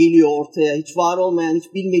 Ghoul geliyor ortaya. Hiç var olmayan,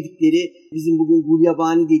 hiç bilmedikleri bizim bugün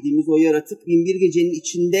gulyabani dediğimiz o yaratık. Binbir Gece'nin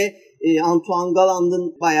içinde Antoine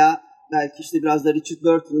Galland'ın bayağı belki işte biraz da Richard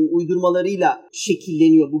Burton'un uydurmalarıyla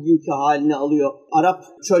şekilleniyor. Bugünkü halini alıyor. Arap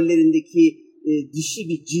çöllerindeki dişi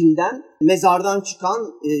bir cinden mezardan çıkan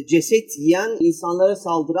ceset yiyen, insanlara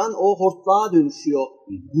saldıran o hortlağa dönüşüyor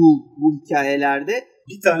bu hikayelerde.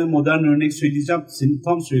 Bir tane modern örnek söyleyeceğim. Senin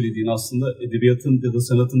tam söylediğin aslında edebiyatın ya da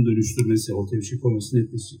sanatın dönüştürmesi, ortaya bir şey koymasını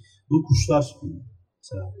etmesi. Bu Kuşlar filmi.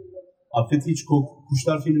 Mesela Affet Hitchcock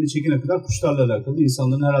Kuşlar filmini çekene kadar kuşlarla alakalı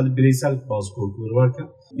insanların herhalde bireysel bazı korkuları varken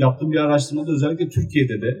yaptığım bir araştırmada özellikle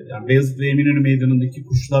Türkiye'de de yani Beyazıt ve Eminönü Meydanı'ndaki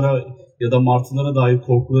kuşlara ya da martılara dair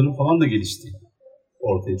korkuların falan da geliştiği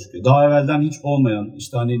ortaya çıkıyor. Daha evvelden hiç olmayan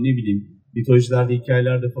işte hani ne bileyim mitolojilerde,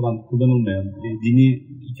 hikayelerde falan kullanılmayan, dini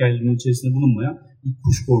hikayelerin içerisinde bulunmayan bir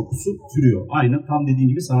kuş korkusu türüyor. Aynı tam dediğin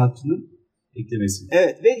gibi sanatçının eklemesi.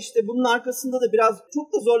 Evet ve işte bunun arkasında da biraz çok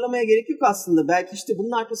da zorlamaya gerek yok aslında. Belki işte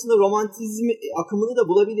bunun arkasında romantizm akımını da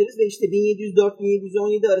bulabiliriz ve işte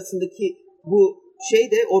 1704-1717 arasındaki bu şey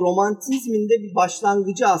de o romantizmin de bir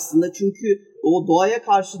başlangıcı aslında. Çünkü o doğaya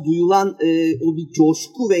karşı duyulan o bir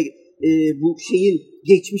coşku ve bu şeyin,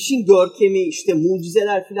 geçmişin görkemi, işte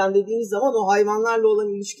mucizeler falan dediğiniz zaman o hayvanlarla olan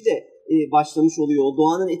ilişki de başlamış oluyor. O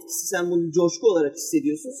doğanın etkisi, sen bunu coşku olarak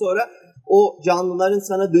hissediyorsun. Sonra o canlıların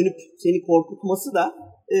sana dönüp seni korkutması da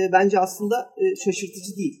bence aslında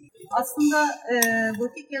şaşırtıcı değil. Aslında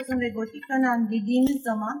gotik yazım ve gotik dönem dediğimiz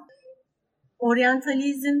zaman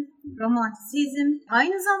oryantalizm, romantisizm,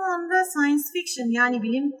 aynı zamanda science fiction yani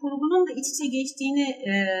bilim kurgunun da iç içe geçtiğini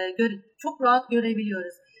çok rahat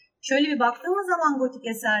görebiliyoruz. Şöyle bir baktığımız zaman gotik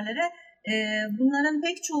eserlere bunların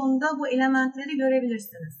pek çoğunda bu elementleri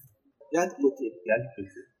görebilirsiniz. Geldik gotiğe.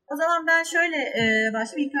 O zaman ben şöyle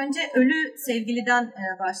başlayayım. İlk önce Ölü Sevgili'den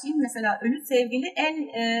başlayayım. Mesela Ölü Sevgili en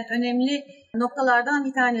önemli noktalardan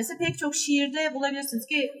bir tanesi. Pek çok şiirde bulabilirsiniz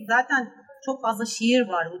ki zaten çok fazla şiir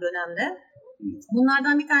var bu dönemde.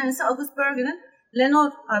 Bunlardan bir tanesi August Berger'in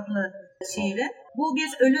Lenore adlı şiiri. Bu bir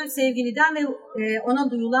ölü sevgiliden ve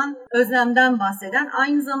ona duyulan özlemden bahseden,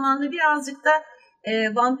 aynı zamanda birazcık da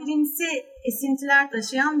vampirimsi esintiler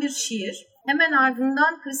taşıyan bir şiir. Hemen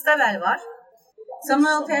ardından Christabel var.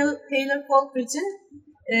 Samuel Taylor Coleridge'in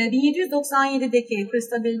 1797'deki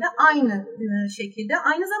Christabel'de aynı şekilde.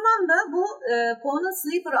 Aynı zamanda bu Poe'nun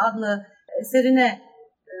Sleeper adlı eserine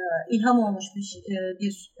ilham olmuş bir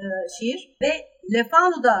şiir ve Le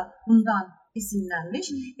Fanu da bundan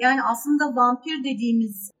esinlenmiş. Yani aslında vampir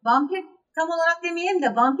dediğimiz, vampir tam olarak demeyelim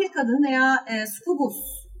de vampir kadın veya skubus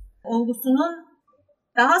olgusunun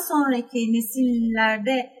daha sonraki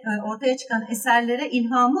nesillerde ortaya çıkan eserlere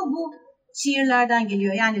ilhamı bu şiirlerden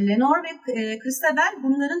geliyor. Yani Lenore ve Christabel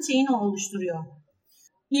bunların şeyini oluşturuyor.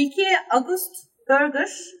 İlki August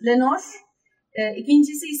Berger, Lenore.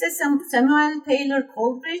 İkincisi ise Samuel Taylor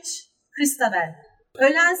Coleridge, Christabel.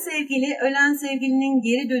 Ölen sevgili, ölen sevgilinin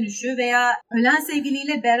geri dönüşü veya ölen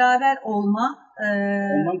sevgiliyle beraber olma,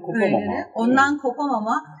 ondan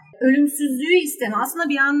kopamama, ölümsüzlüğü isteme. Aslında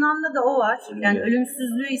bir anlamda da o var. Yani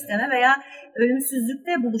ölümsüzlüğü isteme veya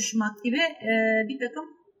ölümsüzlükte buluşmak gibi bir takım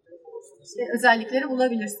özellikleri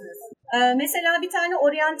bulabilirsiniz. Mesela bir tane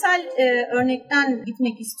oryantal örnekten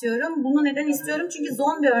gitmek istiyorum. Bunu neden istiyorum? Çünkü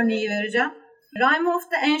zombi örneği vereceğim. Rime of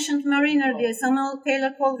the Ancient Mariner diye Samuel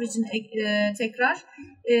Taylor Coleridge'in tekrar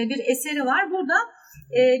bir eseri var. Burada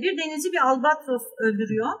bir denizci bir albatros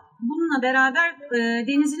öldürüyor. Bununla beraber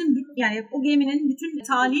denizcinin yani o geminin bütün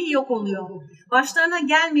talihi yok oluyor. Başlarına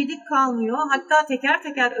gelmedik kalmıyor. Hatta teker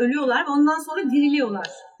teker ölüyorlar ve ondan sonra diriliyorlar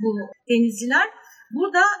bu denizciler.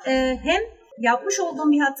 Burada hem yapmış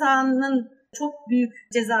olduğum bir hatanın çok büyük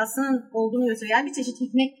cezasının olduğunu gösteriyor. Yani bir çeşit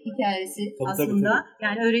hikmet hikayesi aslında. Tabii.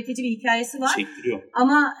 Yani öğretici bir hikayesi var. Çektiriyor.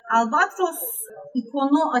 Ama albatros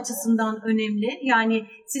ikonu açısından önemli. Yani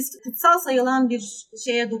siz kutsal sayılan bir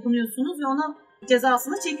şeye dokunuyorsunuz ve ona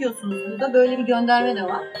cezasını çekiyorsunuz. Burada böyle bir gönderme de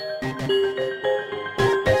var.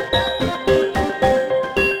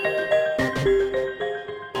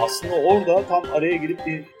 Aslında orada tam araya girip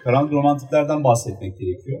bir karanlık romantiklerden bahsetmek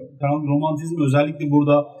gerekiyor. Karanlık romantizm özellikle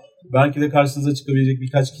burada belki de karşınıza çıkabilecek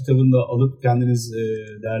birkaç kitabını da alıp kendiniz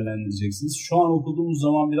değerlendireceksiniz. Şu an okuduğumuz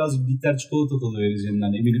zaman biraz bitter çikolata tadı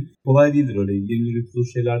vereceğinden eminim. Kolay değildir öyle. Yenilir tutulur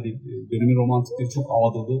şeyler değil. Dönemin romantikleri çok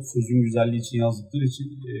ağdalı. Sözün güzelliği için yazdıkları için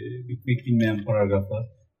bitmek bilmeyen paragraflar,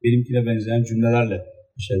 benimkine benzeyen cümlelerle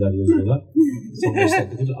bir şeyler yazıyorlar. Son 5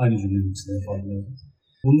 dakikadır aynı cümlenin içinde farklı.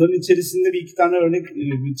 Bunların içerisinde bir iki tane örnek,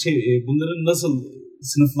 bunların nasıl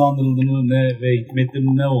sınıflandırıldığını ve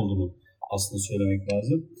hikmetlerinin ne olduğunu aslında söylemek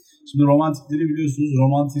lazım. Şimdi romantikleri biliyorsunuz,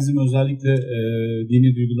 romantizm özellikle dini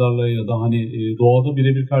duygularla ya da hani doğada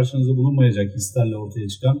birebir karşınızda bulunmayacak hislerle ortaya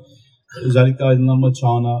çıkan, özellikle aydınlanma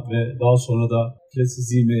çağına ve daha sonra da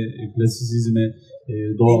klasizizme,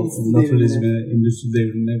 doğal naturalizme, endüstri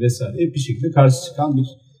devrimine vesaire hep bir şekilde karşı çıkan bir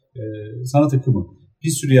sanat akımı.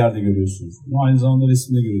 Bir sürü yerde görüyorsunuz. Bunu aynı zamanda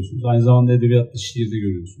resimde görüyorsunuz. Aynı zamanda edebiyatta, şiirde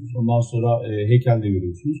görüyorsunuz. Ondan sonra heykelde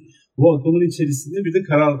görüyorsunuz. Bu akımın içerisinde bir de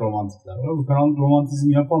karanlık romantikler var. Bu karanlık romantizm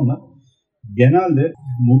yapanlar genelde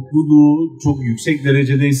mutluluğu, çok yüksek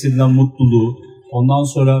derecede hissedilen mutluluğu, ondan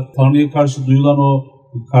sonra Tanrı'ya karşı duyulan o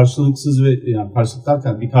karşılıksız ve yani karşılık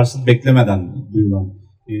derken bir karşılık beklemeden duyulan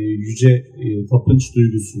yüce tapınç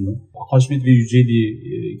duygusunu, haşmet ve yüceliği,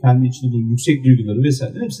 kendi içinde bu yüksek duyguları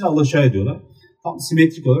vesaire hepsini alaşağı ediyorlar. Tam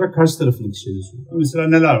simetrik olarak karşı tarafındaki şeyleri söylüyor. Mesela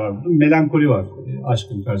neler var burada? Melankoli var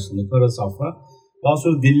aşkın karşısında, kara safra. Daha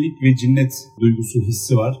sonra delilik ve cinnet duygusu,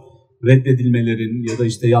 hissi var. Reddedilmelerin ya da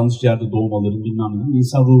işte yanlış yerde doğmaların bilmem ne.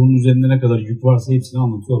 İnsan ruhunun üzerinde ne kadar yük varsa hepsini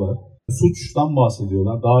anlatıyorlar. Suçtan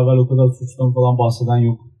bahsediyorlar. Daha evvel o kadar suçtan falan bahseden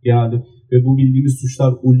yok genelde. Ve bu bildiğimiz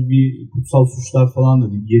suçlar ulvi, kutsal suçlar falan da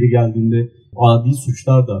değil. Geri geldiğinde adi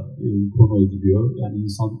suçlar da konu ediliyor. Yani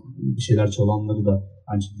insan bir şeyler çalanları da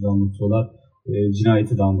aynı şekilde anlatıyorlar.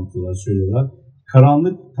 Cinayeti de anlatıyorlar, söylüyorlar.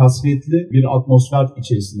 Karanlık, kasvetli bir atmosfer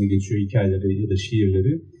içerisinde geçiyor hikayeleri ya da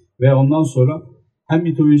şiirleri. Ve ondan sonra hem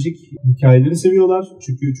mitolojik hikayeleri seviyorlar,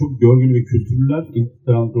 çünkü çok görgülü ve kültürlüler, ilk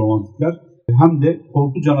karanlık romantikler. Hem de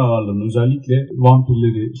korku canavarlarını, özellikle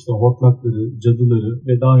vampirleri, işte hortlakları, cadıları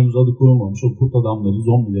ve daha henüz adı konulmamış o kurt adamları,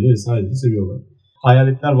 zombileri vesaireleri seviyorlar.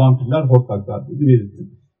 Hayaletler, vampirler, hortlaklar dedi belirttim.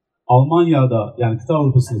 Almanya'da, yani kıta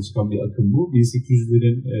Avrupa'sında çıkan bir akım bu.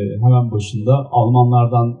 1800'lerin hemen başında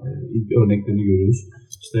Almanlardan ilk örneklerini görüyoruz.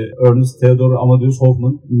 İşte Ernst Theodor Amadeus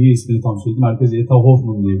Hoffmann, niye ismini tam söyledim? Merkezi Eta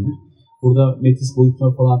Hoffmann diyebilir. Burada Metis boyutuna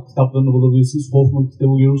falan kitaplarını bulabilirsiniz. Hoffmann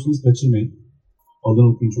kitabı görürseniz kaçırmayın. Adını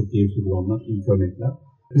okuyun, çok keyiflidir onlar, ilk örnekler.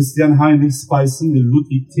 Christian Heinrich Spice'ın ve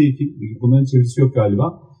Ludwig Tieck'in, bunların çevirisi yok galiba,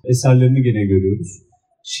 eserlerini gene görüyoruz.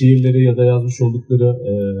 Şiirleri ya da yazmış oldukları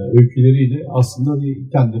öyküleriyle aslında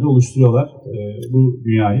kendileri oluşturuyorlar bu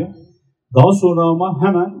dünyayı. Daha sonra ama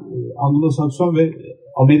hemen Anglo-Sakson ve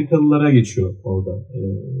Amerikalılara geçiyor orada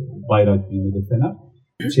bayrak ya da fener.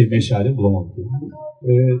 Meşale bulamadık yani.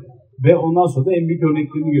 Ve ondan sonra da en büyük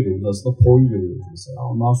örneklerini görüyoruz. Aslında Poe'yu görüyoruz mesela.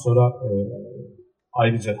 Ondan sonra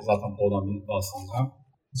ayrıca zaten Poe'dan bir bahsedeceğim.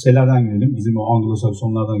 Şeylerden gidelim, bizim o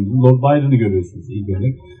Anglo-Saksonlardan gidelim. Lord Byron'ı görüyorsunuz ilk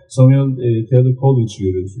örnek. Samuel Taylor Coleridge'i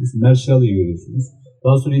görüyorsunuz. Mary Shelley'i görüyorsunuz.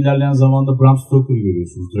 Daha sonra ilerleyen zamanda Bram Stoker'ı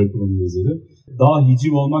görüyorsunuz, Dracula'nın yazarı. Daha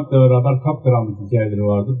hiciv olmakla beraber kapkaranlık hikayeleri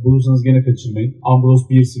vardır. Bulursanız gene kaçırmayın. Ambrose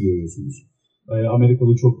Bierce'i görüyorsunuz.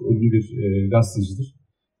 Amerikalı çok ünlü bir gazetecidir.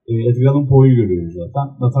 Edgar Allan Poe'yu görüyoruz zaten.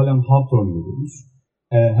 Nathaniel Hawthorne'u görüyoruz.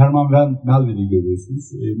 Herman Van Melville'i görüyorsunuz,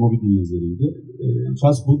 Moby Dick yazarıydı.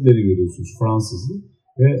 Charles Baudelaire'i görüyorsunuz, Fransızlı.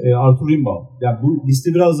 Ve Arthur Rimbaud. Yani bu liste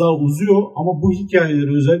biraz daha uzuyor ama bu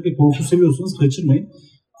hikayeleri özellikle korku seviyorsanız kaçırmayın.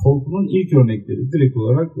 Korkunun ilk örnekleri direkt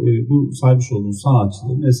olarak bu saymış olduğunuz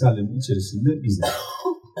sanatçıların eserlerinin içerisinde izler.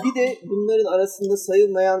 Bir de bunların arasında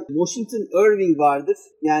sayılmayan Washington Irving vardır.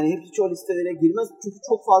 Yani hep hiç o listelere girmez. Çünkü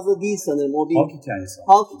çok fazla değil sanırım. O bir Halk hikayesi.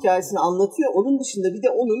 Halk hikayesini anlatıyor. Onun dışında bir de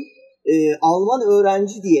onun Alman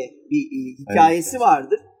öğrenci diye bir hikayesi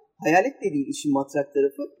vardır. Hayalet de değil işin matrak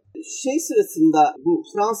tarafı. Sırasında bu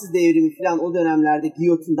Fransız devrimi falan o dönemlerde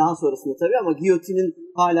giyotin daha sonrasında tabii ama giyotinin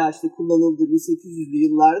hala işte kullanıldığı 1800'lü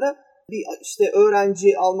yıllarda bir işte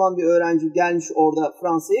Alman bir öğrenci gelmiş orada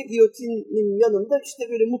Fransa'ya. Giyotinin yanında işte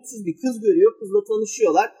böyle mutsuz bir kız görüyor. Kızla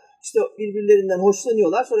tanışıyorlar. İşte birbirlerinden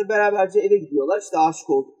hoşlanıyorlar. Sonra beraberce eve gidiyorlar. İşte aşık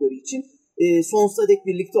oldukları için. Sonsuza dek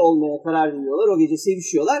birlikte olmaya karar veriyorlar. O gece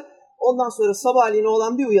sevişiyorlar. Ondan sonra sabahleyin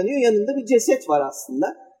oğlan bir uyanıyor. Yanında bir ceset var aslında.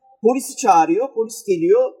 Polisi çağırıyor. Polis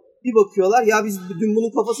geliyor. Bir bakıyorlar. Ya biz dün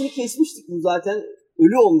bunun kafasını kesmiştik. Bu zaten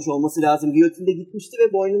ölü olmuş olması lazım. Giyotinde gitmişti ve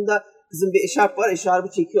boynunda kızın bir eşarp var. Eşarbı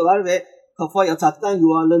çekiyorlar ve kafa yataktan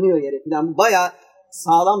yuvarlanıyor yere falan. Bayağı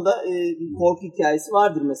sağlam da bir korku hikayesi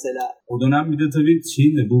vardır mesela. O dönem bir de tabii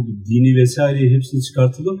bu dini vesaireyi hepsini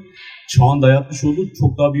çıkartalım. Çağın dayatmış olduğu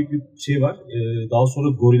çok daha büyük bir şey var. Daha sonra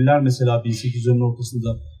goriller mesela 1800'lerin ortasında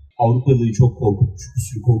Avrupa'yı çok korkutmuş. Bir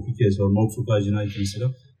sürü korku hikayesi var. Mort Sokağı Cinayeti mesela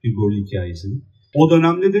bir goril hikayesi. O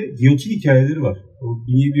dönemde de giyotin hikayeleri var. O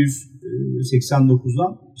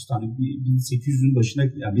 1789'dan işte hani 1800'ün başına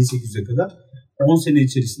yani 1800'e kadar 10 sene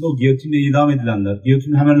içerisinde o giyotinle idam edilenler,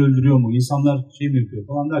 giyotini hemen öldürüyor mu, insanlar mi yapıyor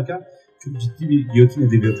falan derken çok ciddi bir giyotin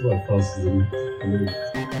edebiyatı var Fransızların.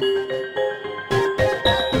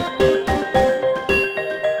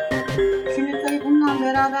 Şimdi tabii bununla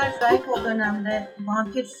beraber belki o dönemde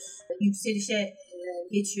vampir yükselişe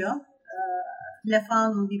geçiyor. Le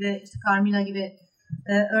Fanu gibi, işte Carmilla gibi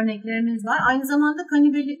örneklerimiz var. Aynı zamanda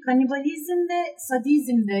kanibalizm ve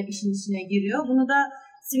sadizm de işin içine giriyor. Bunu da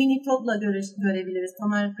Sweeney Todd'la görebiliriz.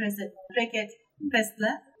 Thomas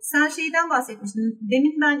Prest'le. Sen şeyden bahsetmiştin.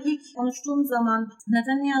 Demin ben ilk konuştuğum zaman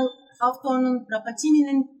Nathaniel Hawthorne'un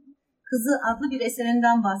Rappaccini'nin Kızı adlı bir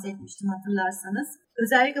eserinden bahsetmiştim hatırlarsanız.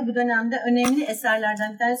 Özellikle bu dönemde önemli eserlerden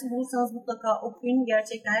bir tanesi, bulursanız mutlaka okuyun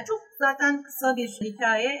gerçekten. Yani çok zaten kısa bir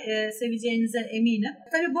hikaye, seveceğinize eminim.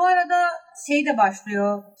 Tabii bu arada de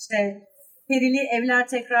başlıyor, işte perili evler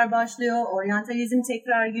tekrar başlıyor, oryantalizm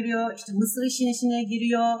tekrar giriyor, işte Mısır işin içine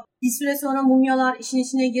giriyor. Bir süre sonra mumyalar işin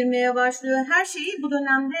içine girmeye başlıyor. Her şeyi bu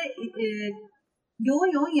dönemde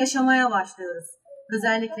yoğun yoğun yaşamaya başlıyoruz.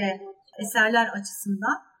 Özellikle eserler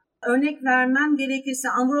açısından. Örnek vermem gerekirse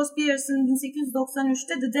Ambrose Bierce'ın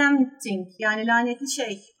 1893'te The Damned Thing yani Lanetli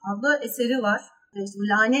Şey adlı eseri var. İşte bu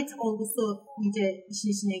lanet olgusu iyice işin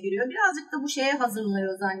içine giriyor. Birazcık da bu şeye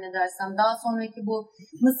hazırlanıyor zannedersem. Daha sonraki bu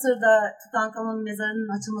Mısır'da Tutankamon'un mezarının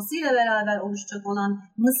açılmasıyla beraber oluşacak olan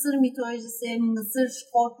Mısır mitolojisi, Mısır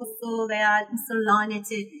korkusu veya Mısır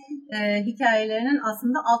laneti hikayelerinin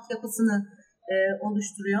aslında altyapısını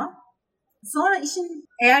oluşturuyor. Sonra işin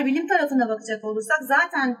eğer bilim tarafına bakacak olursak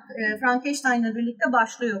zaten Frankenstein'la birlikte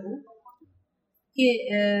başlıyor bu. Ki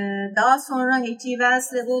daha sonra H.G.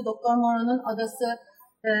 Wells'le bu Doktor Moreau'nun Adası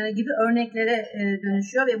gibi örneklere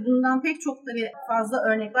dönüşüyor ve bundan pek çok tabii fazla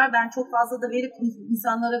örnek var. Ben çok fazla da verip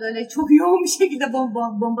insanlara böyle çok yoğun bir şekilde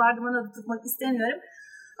bombardımana tutmak istemiyorum.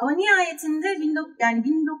 Ama nihayetinde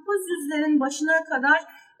 1900'lerin başına kadar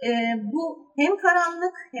bu hem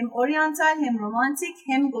karanlık hem oryantal hem romantik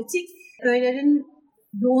hem gotik öğelerin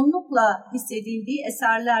yoğunlukla hissedildiği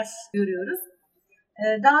eserler görüyoruz.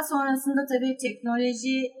 Daha sonrasında tabii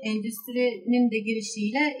teknoloji, endüstrinin de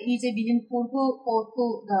girişiyle iyice bilim kurgu, korku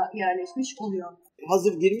da yerleşmiş oluyor.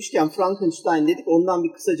 Hazır girmişken Frankenstein dedik, ondan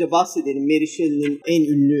bir kısaca bahsedelim. Mary Shelley'nin en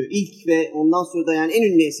ünlü ilk ve ondan sonra da yani en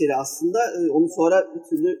ünlü eseri aslında. Onu sonra bir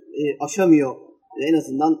türlü aşamıyor. En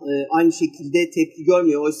azından aynı şekilde tepki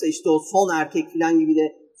görmüyor. Oysa işte o Son Erkek falan gibi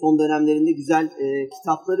de son dönemlerinde güzel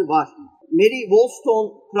kitapları var. Mary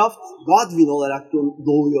Wollstonecraft Godwin olarak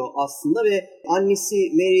doğuyor aslında ve annesi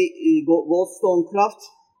Mary Wollstonecraft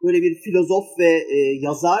böyle bir filozof ve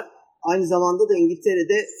yazar. Aynı zamanda da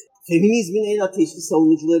İngiltere'de feminizmin en ateşli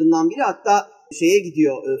savunucularından biri. Hatta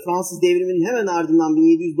gidiyor, Fransız devriminin hemen ardından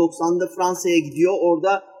 1790'da Fransa'ya gidiyor.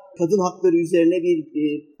 Orada kadın hakları üzerine bir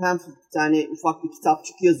pamphlet, bir tane ufak bir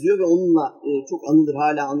kitapçık yazıyor ve onunla çok anılır,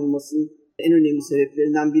 hala anılmasının en önemli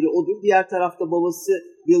sebeplerinden biri odur. Diğer tarafta babası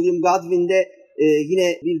William Godwin de yine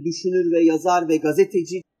bir düşünür ve yazar ve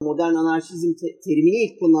gazeteci. Modern anarşizm terimini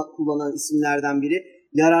ilk kullanan isimlerden biri.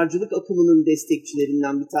 Yararcılık akımının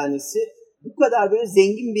destekçilerinden bir tanesi. bu kadar böyle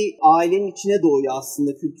zengin bir ailenin içine doğuyor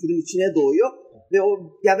aslında, kültürün içine doğuyor. Ve o,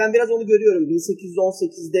 ya ben biraz onu görüyorum.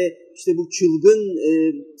 1818'de işte bu çılgın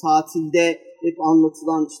tatilde hep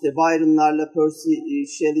anlatılan işte Byron'larla, Percy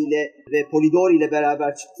Shelley ile ve Polidori ile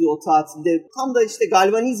beraber çıktığı o tatilde tam da işte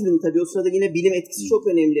galvanizmin, tabii o sırada yine bilim etkisi çok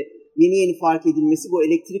önemli. Yeni fark edilmesi, bu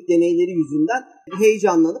elektrik deneyleri yüzünden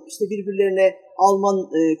heyecanlanıp işte birbirlerine Alman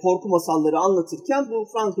korku masalları anlatırken bu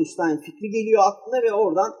Frankenstein fikri geliyor aklına ve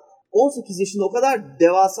oradan 18 yaşında o kadar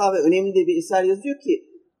devasa ve önemli de bir eser yazıyor ki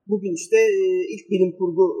bugün işte ilk bilim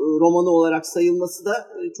kurgu romanı olarak sayılması da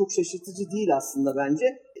çok şaşırtıcı değil aslında bence.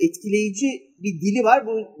 Etkileyici bir dili var.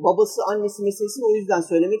 Bu babası annesi meselesini o yüzden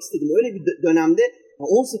söylemek istedim. Öyle bir dönemde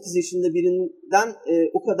 18 yaşında birinden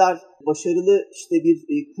o kadar başarılı işte bir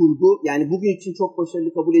kurgu, yani bugün için çok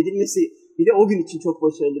başarılı kabul edilmesi bile o gün için çok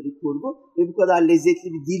başarılı bir kurgu ve bu kadar lezzetli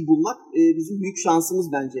bir dil bulmak bizim büyük şansımız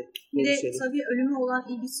bence. Bir de tabii ölüme olan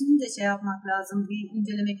ilgisini de şey yapmak lazım, bir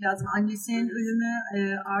incelemek lazım. Annesinin ölümü,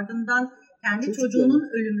 ardından kendi çocuğunun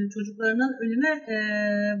ölümü, çocuklarının ölümü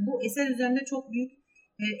bu eser üzerinde çok büyük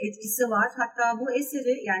etkisi var. Hatta bu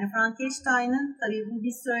eseri, yani Frankenstein'ın, tabii bu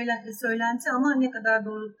bir söylenti ama ne kadar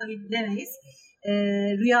doğru tabii bilemeyiz.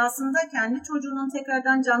 Rüyasında kendi çocuğunun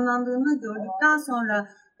tekrardan canlandığını gördükten sonra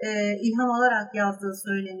ilham alarak yazdığı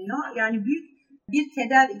söyleniyor. Yani büyük bir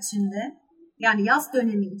keder içinde, yani yaz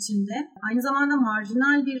dönemi içinde, aynı zamanda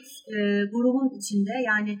marjinal bir grubun içinde,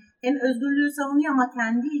 yani hem özgürlüğü savunuyor ama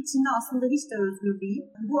kendi içinde aslında hiç de özgür değil.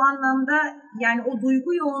 Bu anlamda yani o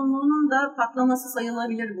duygu yoğunluğunun da patlaması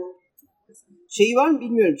sayılabilir bu. Şeyi var mı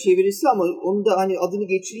bilmiyorum çevirisi ama onu da hani adını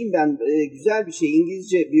geçireyim ben. Güzel bir şey,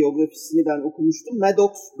 İngilizce biyografisini ben okumuştum.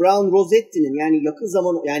 Maddox Brown Rosetti'nin, yani yakın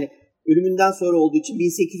zaman, yani ölümünden sonra olduğu için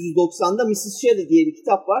 1890'da Mrs. Shelley diye bir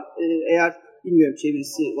kitap var. Eğer bilmiyorum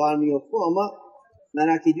çevirisi var mı yok mu ama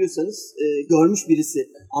merak ediyorsanız görmüş birisi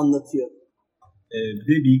anlatıyor. Bir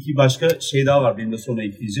de bir iki başka şey daha var benim de sonra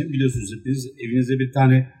ekleyeceğim. Biliyorsunuz hepiniz evinizde bir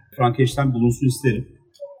tane Frankenstein bulunsun isterim.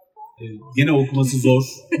 Gene okuması zor.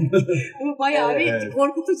 Bu bayağı bir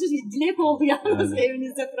korkutucu bir dilek oldu yalnız yani.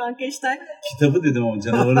 Evinizde Frankenstein. Kitabı dedim ama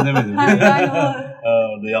canavarı demedim. Yani o.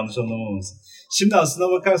 Orada yanlış anlama olmasın. Şimdi aslına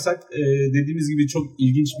bakarsak dediğimiz gibi çok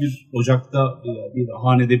ilginç bir ocakta bir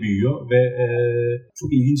hanede büyüyor ve çok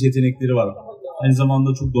ilginç yetenekleri var. Aynı zamanda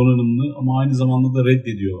çok donanımlı ama aynı zamanda da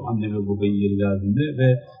reddediyor anne ve babayı yeri geldiğinde ve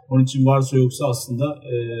onun için varsa yoksa aslında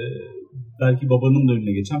belki babanın da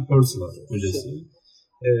önüne geçen Percy var, hocası.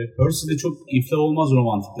 Percy de çok iflah olmaz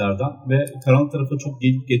romantiklerden ve karanlık tarafa çok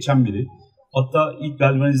gelip geçen biri. Hatta ilk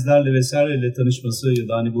galvanizlerle vesaireyle tanışması ya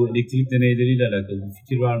da hani bu elektrik deneyleriyle alakalı bir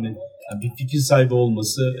fikir verme, yani bir fikir sahibi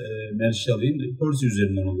olması Mary Shelley'in Percy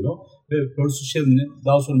üzerinden oluyor. Ve Percy Shelley'nin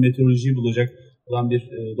daha sonra meteorolojiyi bulacak olan bir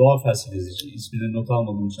doğa felsefeci, ismini not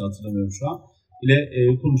almadığım için hatırlamıyorum şu an, ile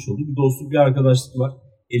kurmuş olduğu bir dostluk, bir arkadaşlık var.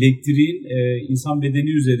 Elektriğin insan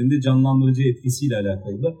bedeni üzerinde canlandırıcı etkisiyle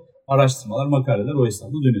alakalı da araştırmalar, makaleler o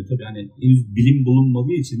esnada dönüyor. Tabii hani henüz bilim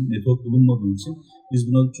bulunmadığı için, metot bulunmadığı için biz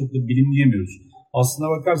buna çok da bilim diyemiyoruz. Aslına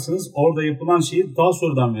bakarsanız orada yapılan şeyi daha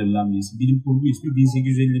sonradan verilen bir isim. Bilim kurgu ismi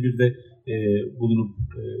 1851'de bulunup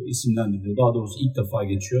isimlendiriliyor. Daha doğrusu ilk defa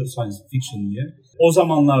geçiyor science fiction diye. O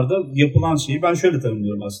zamanlarda yapılan şeyi ben şöyle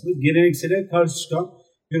tanımlıyorum aslında. Geleneksele karşı çıkan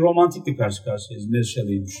bir romantikle karşı karşıyayız Mary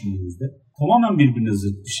Shelley'i düşündüğümüzde. Tamamen birbirine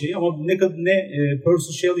zıt bir şey ama ne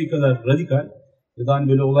Percy Shelley kadar radikal ya da hani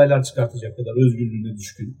böyle olaylar çıkartacak kadar özgürlüğüne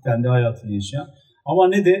düşkün, kendi hayatını yaşayan ama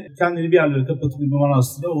ne de kendini bir yerlere kapatıp bir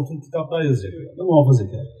manastırda oturup kitaplar yazacak kadar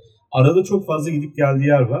muhafazakar. Arada çok fazla gidip geldiği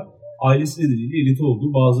yer var. Ailesi nedeniyle elite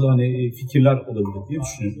olduğu bazı hani fikirler olabilir diye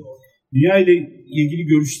düşünüyorum. Dünya ile ilgili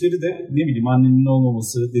görüşleri de ne bileyim annenin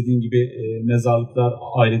olmaması, dediğin gibi mezarlıklar,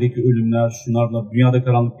 ailedeki ölümler, şunlarla dünyada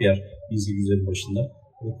karanlık bir yer 1800'lerin başında.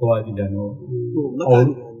 Kolay değil yani o.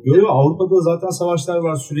 Avrupa'da zaten savaşlar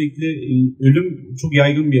var sürekli, ölüm çok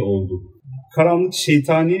yaygın bir oldu. Karanlık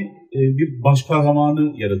şeytani bir baş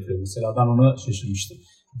kahramanı yaratıyor mesela, ben ona şaşırmıştım.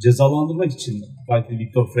 Cezalandırmak için belki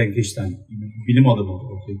Viktor Frankenstein bilim adamı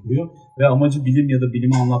ortaya koyuyor ve amacı bilim ya da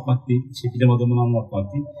bilimi anlatmak değil, bilim adamını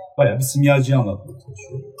anlatmak değil, bayağı bir simyacıyı anlatmak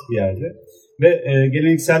çalışıyor bir yerde. Ve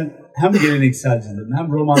hem gelenekselcilerin hem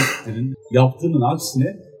romantiklerin yaptığının aksine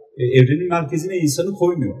evrenin merkezine insanı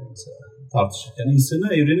koymuyor mesela tartışırken. İnsanı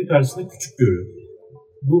evrenin karşısında küçük görüyor.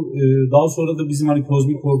 Bu daha sonra da bizim hani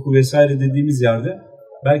kozmik korku vesaire dediğimiz yerde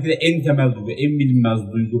belki de en temel duygu, en bilinmez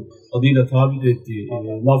duygu adıyla tabir ettiği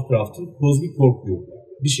Lovecraft'ın kozmik korkuyu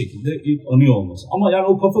bir şekilde ilk anıyor olması. Ama yani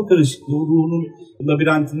o kafa karışıklığı, o ruhunun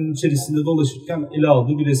labirentinin içerisinde dolaşırken ele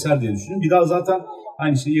aldığı bir eser diye düşünüyorum. Bir daha zaten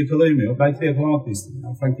aynı şeyi yakalayamıyor. Belki de yakalamak da istemiyor.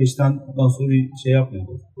 Yani Frankenstein'dan sonra bir şey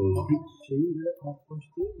yapmıyordu. Şeyin de alt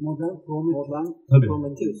başta modern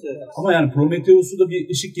Prometheus. Evet. Ama yani Prometheus'u da bir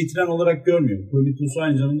ışık getiren olarak görmüyor. Prometheus'u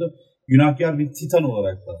aynı zamanda günahkar bir titan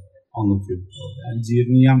olarak da anlatıyor. Yani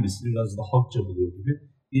ciğerini yiyen birisi, biraz da hakça buluyor gibi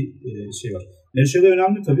bir şey var. Neşeli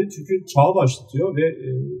önemli tabii çünkü çağı başlatıyor ve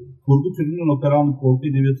kurgu türünün o karanlık korku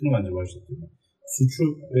edebiyatını bence başlatıyor. Suçu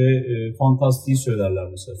ve fantastiği söylerler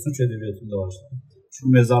mesela. Suç edebiyatını da başlatıyor. Çünkü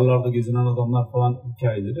mezarlarda gezinen adamlar falan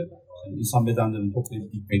hikayeleri, yani insan bedenlerini toplayıp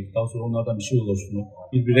gitmek, daha sonra onlardan bir şey ulaştırmak,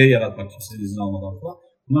 bir birey yaratmak kimsenin izin almadan falan,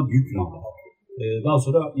 bunlar büyük günahlar. Daha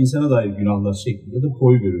sonra insana dair günahlar şeklinde de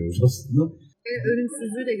Poe'yu görüyoruz aslında.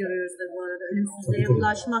 Ölümsüzlüğü de görüyoruz da bu arada. Ölümsüzlüğe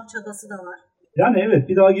ulaşmak çabası da var. Yani evet,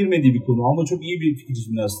 bir daha girmediği bir konu ama çok iyi bir fikir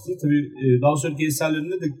jimnastiği. Tabii daha sonraki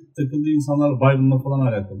eserlerinde de takıldığı insanlarla, Byron'la falan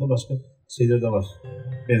alakalı da başka şeyler de var.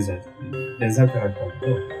 Benzer karakterler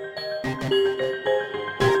de var.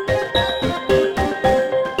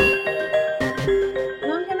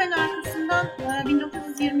 Bunun hemen arkasından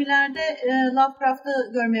 1920'lerde Lovecraft'ı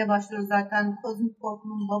görmeye başlıyoruz zaten. Kozmik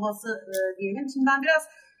korkunun babası diyelim. Şimdi ben biraz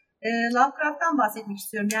Lovecraft'tan bahsetmek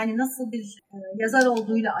istiyorum. Yani nasıl bir yazar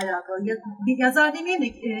olduğuyla alakalı. Bir yazar demeyeyim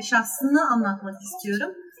de şahsını anlatmak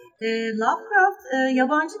istiyorum. Lovecraft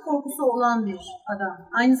yabancı korkusu olan bir adam.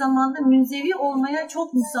 Aynı zamanda münzevi olmaya çok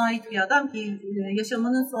müsait bir adam ki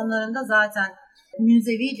yaşamının sonlarında zaten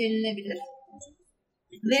münzevi denilebilir.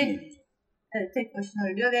 Ve tek başına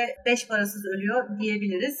ölüyor ve 5 parasız ölüyor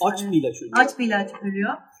diyebiliriz. Aç bir ilaç ölüyor. Aç bir ilaç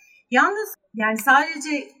ölüyor. Yalnız yani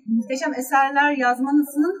sadece muhteşem eserler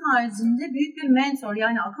yazmanızın haricinde büyük bir mentor,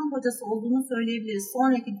 yani akıl hocası olduğunu söyleyebiliriz.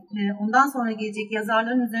 Ondan sonra gelecek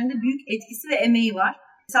yazarların üzerinde büyük etkisi ve emeği var.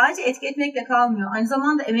 Sadece etki etmekle kalmıyor, aynı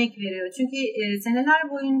zamanda emek veriyor. Çünkü seneler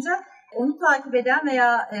boyunca onu takip eden veya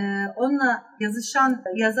onunla yazışan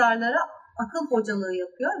yazarlara akıl hocalığı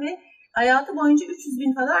yapıyor ve hayatı boyunca 300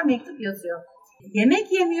 bin kadar mektup yazıyor. Yemek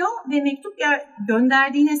yemiyor ve mektup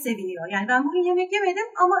gönderdiğine seviniyor. Yani ben bugün yemek yemedim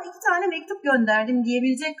ama 2 tane mektup gönderdim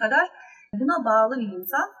diyebilecek kadar buna bağlı bir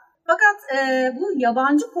insan. Fakat bu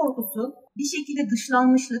yabancı korkusu, bir şekilde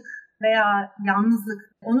dışlanmışlık veya yalnızlık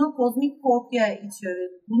onu kozmik korkuya itiyor.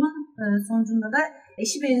 Bunun sonucunda da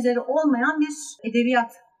eşi benzeri olmayan bir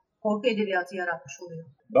korku edebiyatı yaratmış oluyor.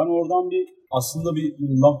 Ben oradan aslında bir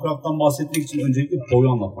Lovecraft'tan bahsetmek için öncelikle Poe'yu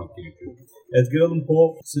anlatmak gerekiyor. Edgar Allan Poe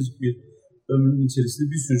kısacık bir ömrünün içerisinde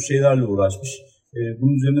bir sürü şeylerle uğraşmış.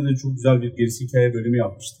 Bunun üzerine de çok güzel bir Gerisi hikaye bölümü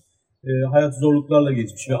yapmıştı. Hayat zorluklarla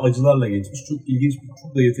geçmiş ve acılarla geçmiş. Çok ilginç,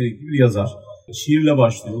 çok da yetenekli bir yazar. Şiirle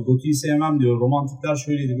başlıyor. Goti'yi sevmem diyor. Romantikler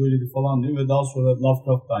şöyleydi, böyleydi falan diyor ve daha sonra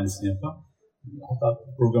Lovecraft da aynısını yapar. Hatta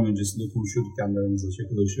program öncesinde konuşuyorduk, kendi aramızda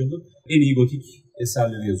şakalaşıyorduk. En iyi gotik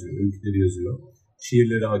eserleri yazıyor, öyküleri yazıyor.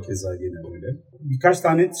 Şiirleri hakeza gene öyle. Birkaç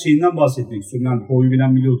tane şeyinden bahsetmek istiyorum. Yani Poe'yu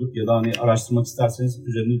bilen biliyordur ya da hani araştırmak isterseniz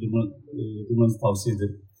üzerinde durmanızı tavsiye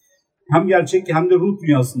ederim. Hem gerçek hem de ruh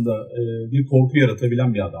dünyasında bir korku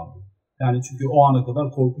yaratabilen bir adam. Yani çünkü o ana kadar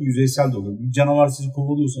korku yüzeysel de oluyor. Bir canavar sizi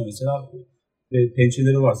kovalıyorsa mesela ve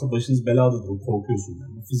pençeleri varsa başınız beladadır, korkuyorsunuz.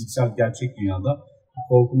 Yani fiziksel gerçek dünyada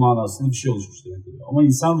korku manasında bir şey oluşmuş demek oluyor. Ama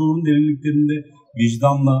insan ruhunun derinliklerinde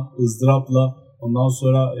vicdanla, ızdırapla, ondan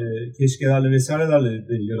sonra keşkelerle vesairelerle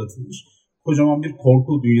de yaratılmış kocaman bir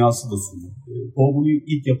korku dünyası da sunuyor. Poe bunu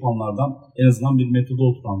ilk yapanlardan, en azından bir metoda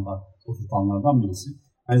oturtanlardan birisi.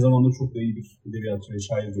 Aynı zamanda çok da iyi bir edebiyatçı ve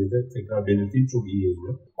şair diye de tekrar belirteyim, çok iyi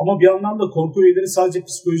yazıyor. Ama bir yandan da korku öğeleri sadece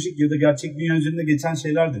psikolojik ya da gerçek dünya üzerinde geçen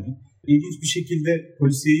şeyler de değil. İlginç bir şekilde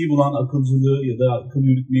polisiyeyi bulan, akılcılığı ya da akıl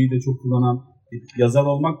yürütmeyi de çok kullanan bir yazar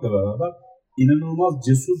olmakla beraber inanılmaz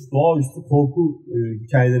cesur, doğaüstü korku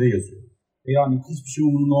hikayeleri yazıyor. Yani hiçbir şey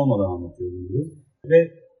umurunda olmadan anlatıyor bunları. Ve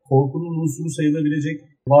korkunun unsuru sayılabilecek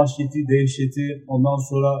vahşeti, dehşeti, ondan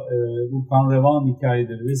sonra bu kan revan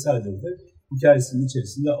hikayeleri vesaireleri de hikayesinin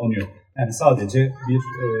içerisinde anıyor. Yani sadece bir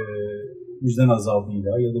vicdan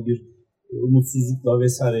azabıyla ya da bir umutsuzlukla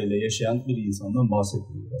vesaireyle yaşayan bir insandan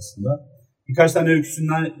bahsetmiyor aslında. Birkaç tane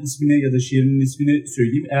öyküsünden ismini ya da şiirinin ismini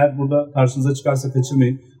söyleyeyim. Eğer burada karşınıza çıkarsa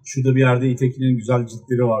kaçırmayın. Şurada bir yerde İtekin'in güzel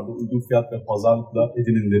ciltleri vardı. Uygun fiyat ve pazarlıkla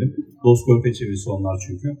edinin derim. Dost Körpe çevirisi onlar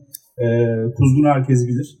çünkü. Kuzgun'u herkes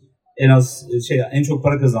bilir. En çok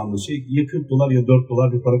para kazandığı şey ya $40 ya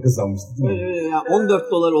 $4 bir para kazanmıştı değil mi? Yani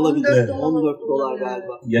 $14 olabilir. 14 dolar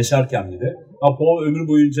galiba. Yaşarken bir de. Poe ömrü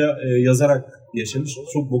boyunca yazarak yaşamış.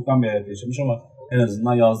 Çok boktan bir hayat yaşamış ama en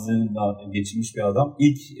azından yazdığıyla geçirmiş bir adam.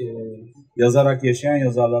 İlk yazarak yaşayan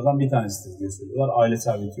yazarlardan bir tanesidir diye söylüyorlar. Aile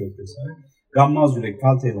serveti yok vesaire. Gammaz Yürek,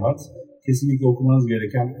 Telltale Heart, kesinlikle okumanız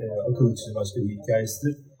gereken akıl içi başka bir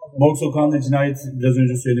hikayesidir. Morg Sokağı'nda cinayet biraz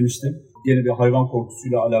önce söylemiştim. Gene bir hayvan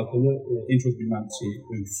korkusuyla alakalı en çok bilinen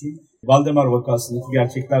öyküsü. Valdemar vakasındaki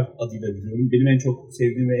gerçekler adıyla biliyorum. Benim en çok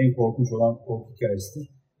sevdiğim ve en korkunç olan korku hikayesidir.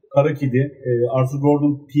 Kara Kedi, Arthur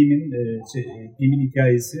Gordon Pym'in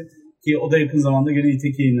hikayesi ki o da yakın zamanda gene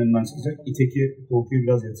İtek yayınlarından çıkacak. İtek'e korkuya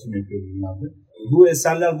biraz yatırım yapıyor bugünlerde. Bu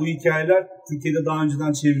eserler, bu hikayeler Türkiye'de daha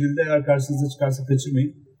önceden çevrildi. Eğer karşınıza çıkarsa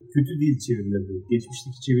kaçırmayın. Kötü değil çevirileri.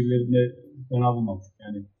 Geçmişteki çevirilerinde fena bulmamış.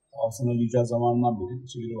 Yani Hasan Ali Yücel zamanından beri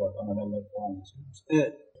çeviri var. Anabeller falan çevirmişti.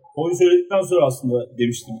 Evet. Onu söyledikten sonra aslında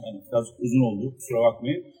demiştim, yani biraz uzun oldu, kusura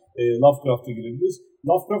bakmayın. Lovecraft'a girebiliriz.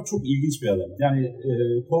 Lovecraft çok ilginç bir adam. Yani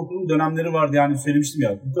korkunun dönemleri vardı, yani söylemiştim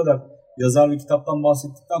ya, bu kadar yazar ve kitaptan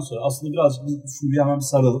bahsettikten sonra aslında birazcık şunu hemen bir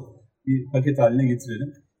saralım, bir paket haline getirelim.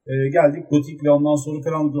 Geldik gotik ve ondan sonra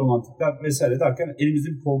karanlık romantikler vesaire derken elimizde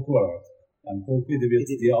bir korku var artık. Yani korku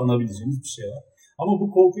edebiyatı diye anabileceğimiz bir şey var. Ama bu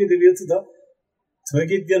korku edebiyatı da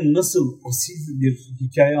tragedya nasıl asil bir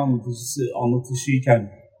hikaye anlatışıyken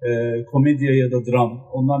komedya ya da dram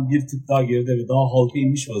ondan bir tık daha geride ve daha halka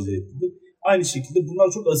inmiş vaziyettedir. Aynı şekilde bunlar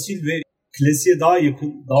çok asil ve klasiğe daha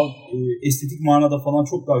yakın, daha estetik manada falan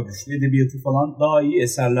çok daha güçlü, edebiyatı falan daha iyi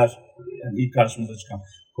eserler, yani ilk karşımıza çıkan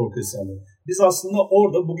korku eserleri. Biz aslında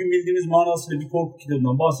orada bugün bildiğimiz manasıyla bir korku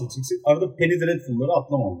kitabından bahsedeceksek arada Penny Dreadful'ları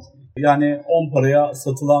atlamamız. Yani 10 paraya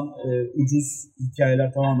satılan ucuz hikayeler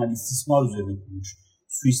tamamen istismar üzerine kurulmuş,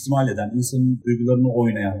 suistimal eden, insanın duygularını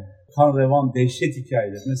oynayan, kan revan, dehşet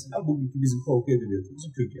hikayeleri mesela bugünkü bizim korku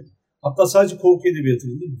edebiyatımızın kökeni. Hatta sadece korku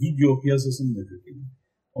edebiyatının değil, video piyasasının da kökeni.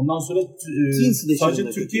 Ondan sonra sadece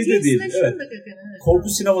Türkiye'de değil, evet, korku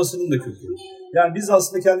sinemasının da kökeni. Yani biz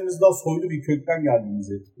aslında kendimiz daha soylu bir kökten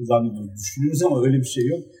geldiğimizi zannediyoruz, düşünüyoruz ama öyle bir şey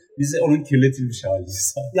yok. Biz de onun kirletilmiş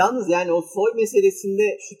haliyiz. Yalnız yani o soy meselesinde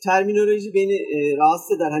şu terminoloji beni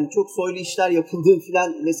rahatsız eder. Hani çok soylu işler yapıldığı filan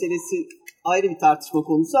meselesi ayrı bir tartışma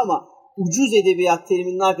konusu ama ucuz edebiyat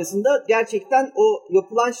teriminin arkasında gerçekten o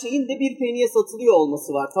yapılan şeyin de bir peniye satılıyor olması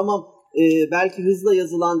var. Tamam, belki hızla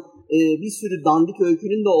yazılan bir sürü dandik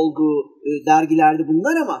öykünün de olduğu dergilerde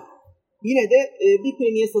bunlar ama yine de bir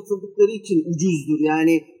peniye satıldıkları için ucuzdur.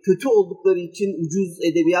 Yani kötü oldukları için ucuz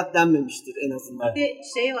edebiyat denmemiştir en azından. Bir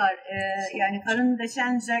şey var, yani karın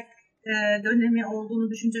deşenecek dönemi olduğunu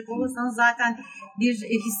düşünecek olursanız zaten bir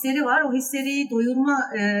hisseri var. O hisseriyi doyurma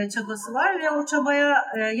çabası var ve o çabaya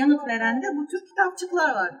yanıt veren de bu tür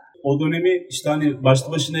kitapçıklar var. O dönemi işte hani başlı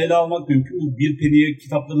başına ele almak mümkün. Bu bir peniye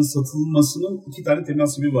kitapların satılmasının 2 tane temel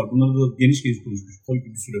sebebi var. Bunları da geniş konuşmuş. Tabii ki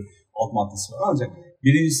bir sürü alt maddesi var. Ancak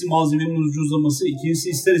birincisi malzemenin ucuzlaması, ikincisi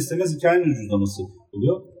ister istemez hikayenin ucuzlaması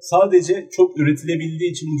oluyor. Sadece çok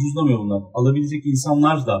üretilebildiği için ucuzlamıyor bunlar. Alabilecek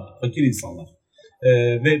insanlar da fakir insanlar.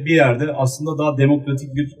 Ve bir yerde aslında daha demokratik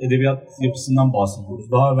bir edebiyat yapısından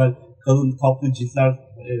bahsediyoruz. Daha evvel kalın kaplı ciltler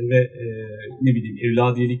ve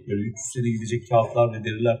evladiyelik böyle 300 sene gidecek kağıtlar ve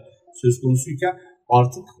deriler söz konusuyken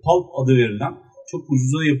artık pulp adı verilen, çok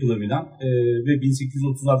ucuza yapılabilen ve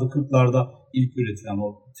 1830'larda 40'larda ilk üretilen, o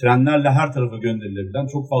trenlerle her tarafa gönderilebilen,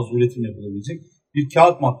 çok fazla üretim yapılabilecek bir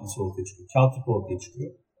kağıt maddesi ortaya çıkıyor. Kağıt tipi ortaya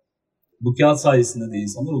çıkıyor. Bu kağıt sayesinde de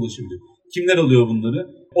insanlar ulaşabiliyor. Kimler alıyor bunları?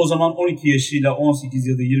 O zaman 12 yaşıyla 18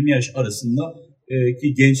 ya da 20 yaş arasında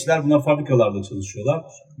ki gençler buna fabrikalarda çalışıyorlar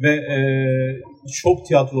ve şok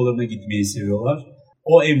tiyatrolarına gitmeyi seviyorlar.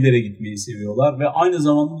 O evlere gitmeyi seviyorlar ve aynı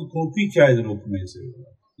zamanda da korku hikayeleri okumayı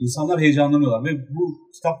seviyorlar. İnsanlar heyecanlanıyorlar ve bu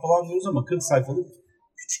kitap falan diyoruz ama 40 sayfalık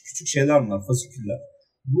küçük küçük şeyler bunlar, fasiküller.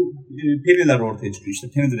 Bu periler ortaya çıkıyor, işte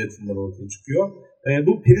Penny Dreadful'lar ortaya çıkıyor.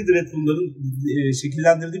 Bu Penny Dreadful'ların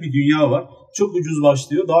şekillendirdiği bir dünya var. Çok ucuz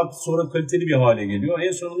başlıyor, daha sonra kaliteli bir hale geliyor.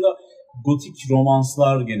 En sonunda gotik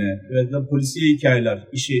romanslar gene ve polisiye hikayeler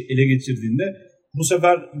işi ele geçirdiğinde bu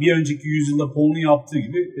sefer bir önceki yüzyılda Poe'nun yaptığı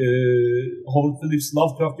gibi Howard Phillips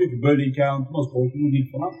Lovecraft diyor ki böyle hikaye anlatılmaz, korku mu değil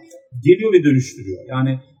falan, geliyor ve dönüştürüyor.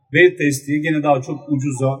 Yani Weird Tales diye gene daha çok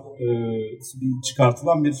ucuza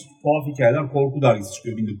çıkartılan bir tuhaf hikayeler korku dergisi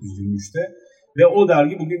çıkıyor 1923'te. Ve o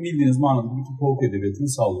dergi bugün bildiğiniz manada bütün korku edebiyatını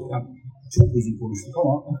sağlıyor. Yani çok uzun konuştuk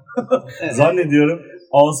ama evet. Zannediyorum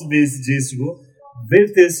A'sı B'si C'si bu.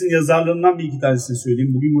 Weird Tales'in yazarlarından bir iki tanesini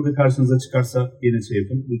söyleyeyim. Bugün burada karşınıza çıkarsa yine şey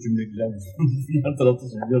yapın. Bu cümle güzel bir cümle. Her tarafta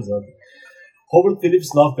söylüyoruz zaten. Howard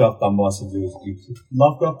Phillips Lovecraft'tan bahsediyoruz ilk.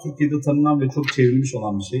 Lovecraft Türkiye'de tanınan ve çok çevrilmiş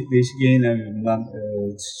olan bir şey. Değişik yayın evlerinden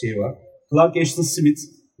şey var. Clark Ashton Smith,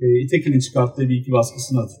 İtekin'in çıkarttığı bir iki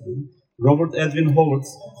baskısını hatırlıyorum. Robert Edwin Howard,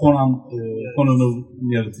 Conan'ın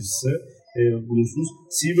yaratıcısı bulursunuz.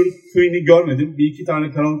 Silver Quinn'i görmedim. Bir iki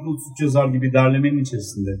tane karanlık suç yazar gibi derlemenin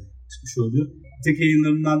içerisinde çıkmış oluyor. Tek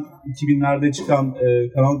yayınlarından 2000'lerde çıkan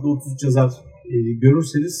Karanlıklı 33 yazar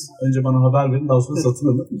görürseniz önce bana haber verin, daha sonra satın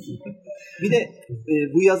alın. Bir de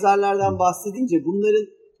bu yazarlardan bahsedince bunların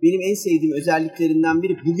benim en sevdiğim özelliklerinden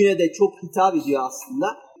biri, bugüne de çok hitap ediyor aslında.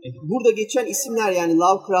 Burada geçen isimler yani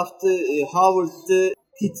Lovecraft'tı, Howard'tı,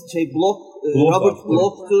 Robert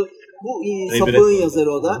Bloch'tu. Bu Sapığın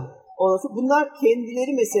yazarı o da. Bunlar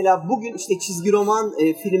kendileri mesela bugün işte çizgi roman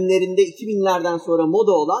filmlerinde 2000'lerden sonra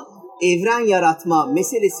moda olan evren yaratma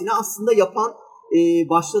meselesini aslında yapan,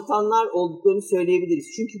 başlatanlar olduklarını söyleyebiliriz.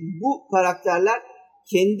 Çünkü bu karakterler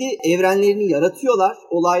kendi evrenlerini yaratıyorlar.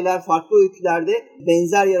 Olaylar farklı öykülerde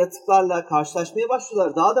benzer yaratıklarla karşılaşmaya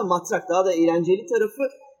başlıyorlar. Daha da matrak, daha da eğlenceli tarafı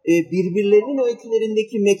birbirlerinin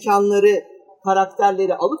öykülerindeki mekanları,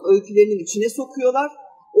 karakterleri alıp öykülerinin içine sokuyorlar.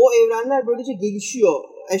 O evrenler böylece gelişiyor.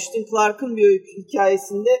 Ashton Clark'ın bir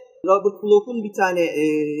hikayesinde Robert Bloch'un bir tane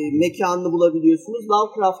mekanını bulabiliyorsunuz.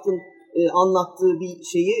 Lovecraft'ın anlattığı bir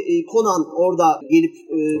şeyi Conan orada gelip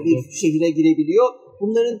bir şehire girebiliyor.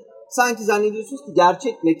 Bunların sanki zannediyorsunuz ki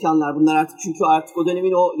gerçek mekanlar bunlar artık, çünkü artık o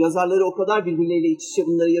dönemin o yazarları o kadar birbirleriyle iç içe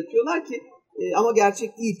bunları yapıyorlar ki ama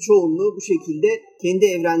gerçek değil, çoğunluğu bu şekilde kendi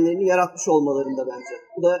evrenlerini yaratmış olmalarında bence.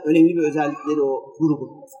 Bu da önemli bir özellikleri o grubun.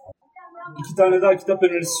 2 tane daha kitap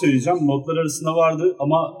önerisi söyleyeceğim. Notlar arasında vardı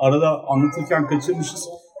ama arada anlatırken kaçırmışız.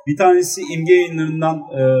 Bir tanesi İmge Yayınları'ndan,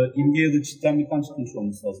 İmge ya da Çit'ten bir tane çıkmış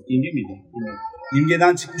olması lazım. İmge miydi?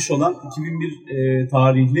 İmge'den çıkmış olan 2001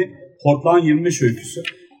 tarihli Hortlan 25 öyküsü.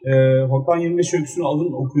 Hortlan 25 öyküsünü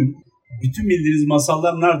alın okuyun. Bütün bildiğiniz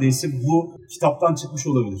masallar neredeyse bu kitaptan çıkmış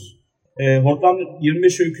olabilir. Hortlan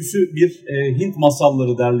 25 öyküsü bir Hint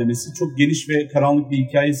masalları derlemesi. Çok geniş ve karanlık bir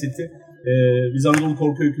hikaye seti. Biz Anadolu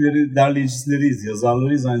Korku Öyküleri derleyicisileriyiz,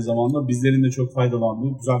 yazarlarıyız aynı zamanda. Bizlerin de çok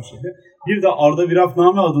faydalandığı güzel bir şeydi. Bir de Arda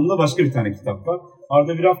Virafname adında başka bir tane kitap var.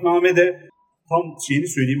 Arda Virafname de tam şeyini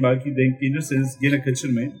söyleyeyim, belki denk gelirseniz gene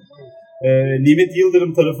kaçırmayın. Nimet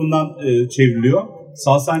Yıldırım tarafından çevriliyor.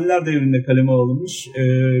 Sasaniler devrinde kaleme alınmış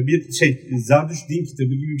bir Zerdüş din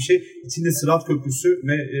kitabı gibi bir şey. İçinde Sırat Köprüsü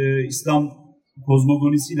ve İslam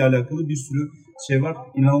kozmogonisi ile alakalı bir sürü şey var.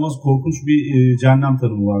 İnanılmaz korkunç bir cehennem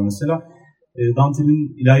tanımı var mesela. Dante'nin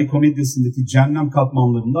İlahi Komedyası'ndaki cehennem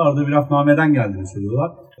katmanlarında Arda Virafname'den geldiğini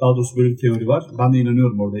söylüyorlar. Daha doğrusu böyle bir teori var. Ben de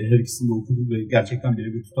inanıyorum orada. Her ikisini de okudum ve gerçekten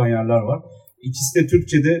birebir tutan yerler var. İkisi de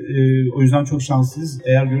Türkçe'de, o yüzden çok şanslıyız.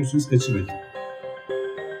 Eğer görürseniz kaçırmayın.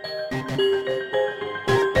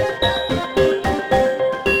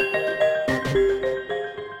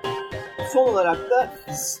 Son olarak da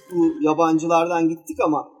biz bu yabancılardan gittik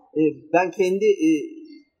ama ben kendi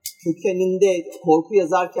kökeninde korku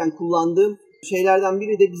yazarken kullandığım şeylerden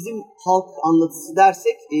biri de bizim halk anlatısı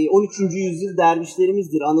dersek 13. yüzyıl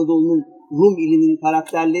dervişlerimizdir. Anadolu'nun Rum ilinin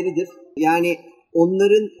karakterleridir. Yani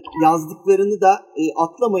onların yazdıklarını da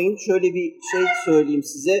atlamayın. Şöyle bir şey söyleyeyim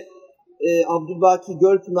size. Abdülbaki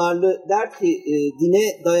Gölpınarlı der ki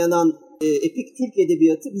dine dayanan epik Türk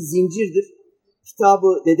edebiyatı bir zincirdir. Kitabı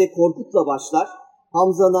Dede Korkut'la başlar.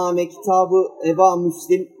 Hamzaname kitabı Eba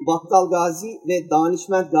Müslim, Battal Gazi ve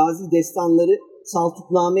Danişment Gazi destanları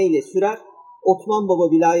Saltukname ile sürer. Osman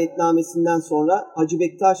Baba vilayetnamesinden sonra Hacı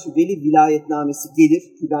Bektaş Veli vilayetnamesi gelir.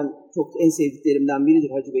 Ki ben çok en sevdiklerimden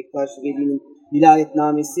biridir Hacı Bektaş Veli'nin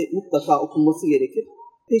vilayetnamesi, mutlaka okunması gerekir.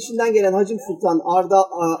 Peşinden gelen Hacım Sultan,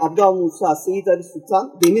 Abdal Musa, Seyyid Ali Sultan,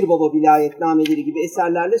 Demir Baba vilayetnameleri gibi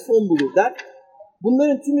eserlerle son bulur der.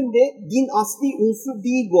 Bunların tümünde din asli unsur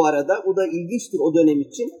değil bu arada. O da ilginçtir o dönem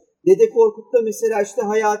için. Dede Korkut'ta mesela işte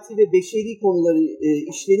hayati ve beşeri konuları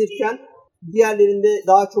işlenirken diğerlerinde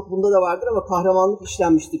daha çok bunda da vardır ama kahramanlık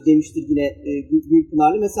işlenmiştir demiştir yine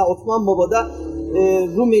Gülpınarlı. Mesela Osman Baba'da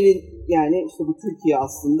Rumeli, yani işte bu Türkiye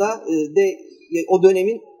aslında de o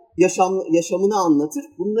dönemin yaşamını anlatır.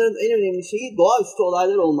 Bunların en önemli şeyi doğaüstü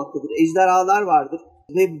olaylar olmaktadır. Ejderhalar vardır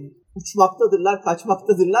ve uçmaktadırlar,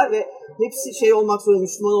 kaçmaktadırlar ve hepsi şey olmak zorunda,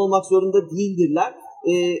 Müslüman olmak zorunda değildirler.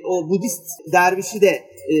 O Budist dervişi de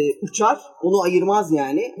uçar, onu ayırmaz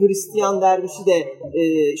yani. Hristiyan dervişi de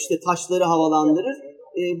işte taşları havalandırır.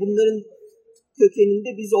 Bunların kökeninde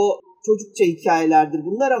biz o çocukça hikayelerdir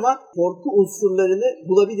bunlar ama korku unsurlarını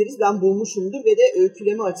bulabiliriz. Ben bulmuşumdur ve de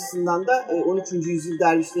öyküleme açısından da 13. yüzyıl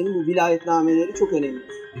dervişlerinin bu vilayetnameleri çok önemli.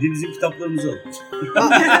 Bir de bizim kitaplarımızı alın.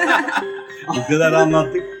 Bu kadar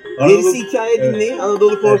anlattık. Gerisi hikaye dinleyin,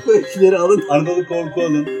 Anadolu Korku öyküleri alın. Anadolu Korku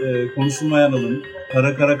alın, Konuşulmayan alın,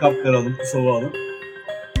 Kara Kara Kapkara alın, Pusova alın.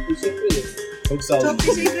 Teşekkür ederim. Çok sağ olun. Çok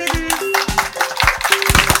teşekkür ederiz.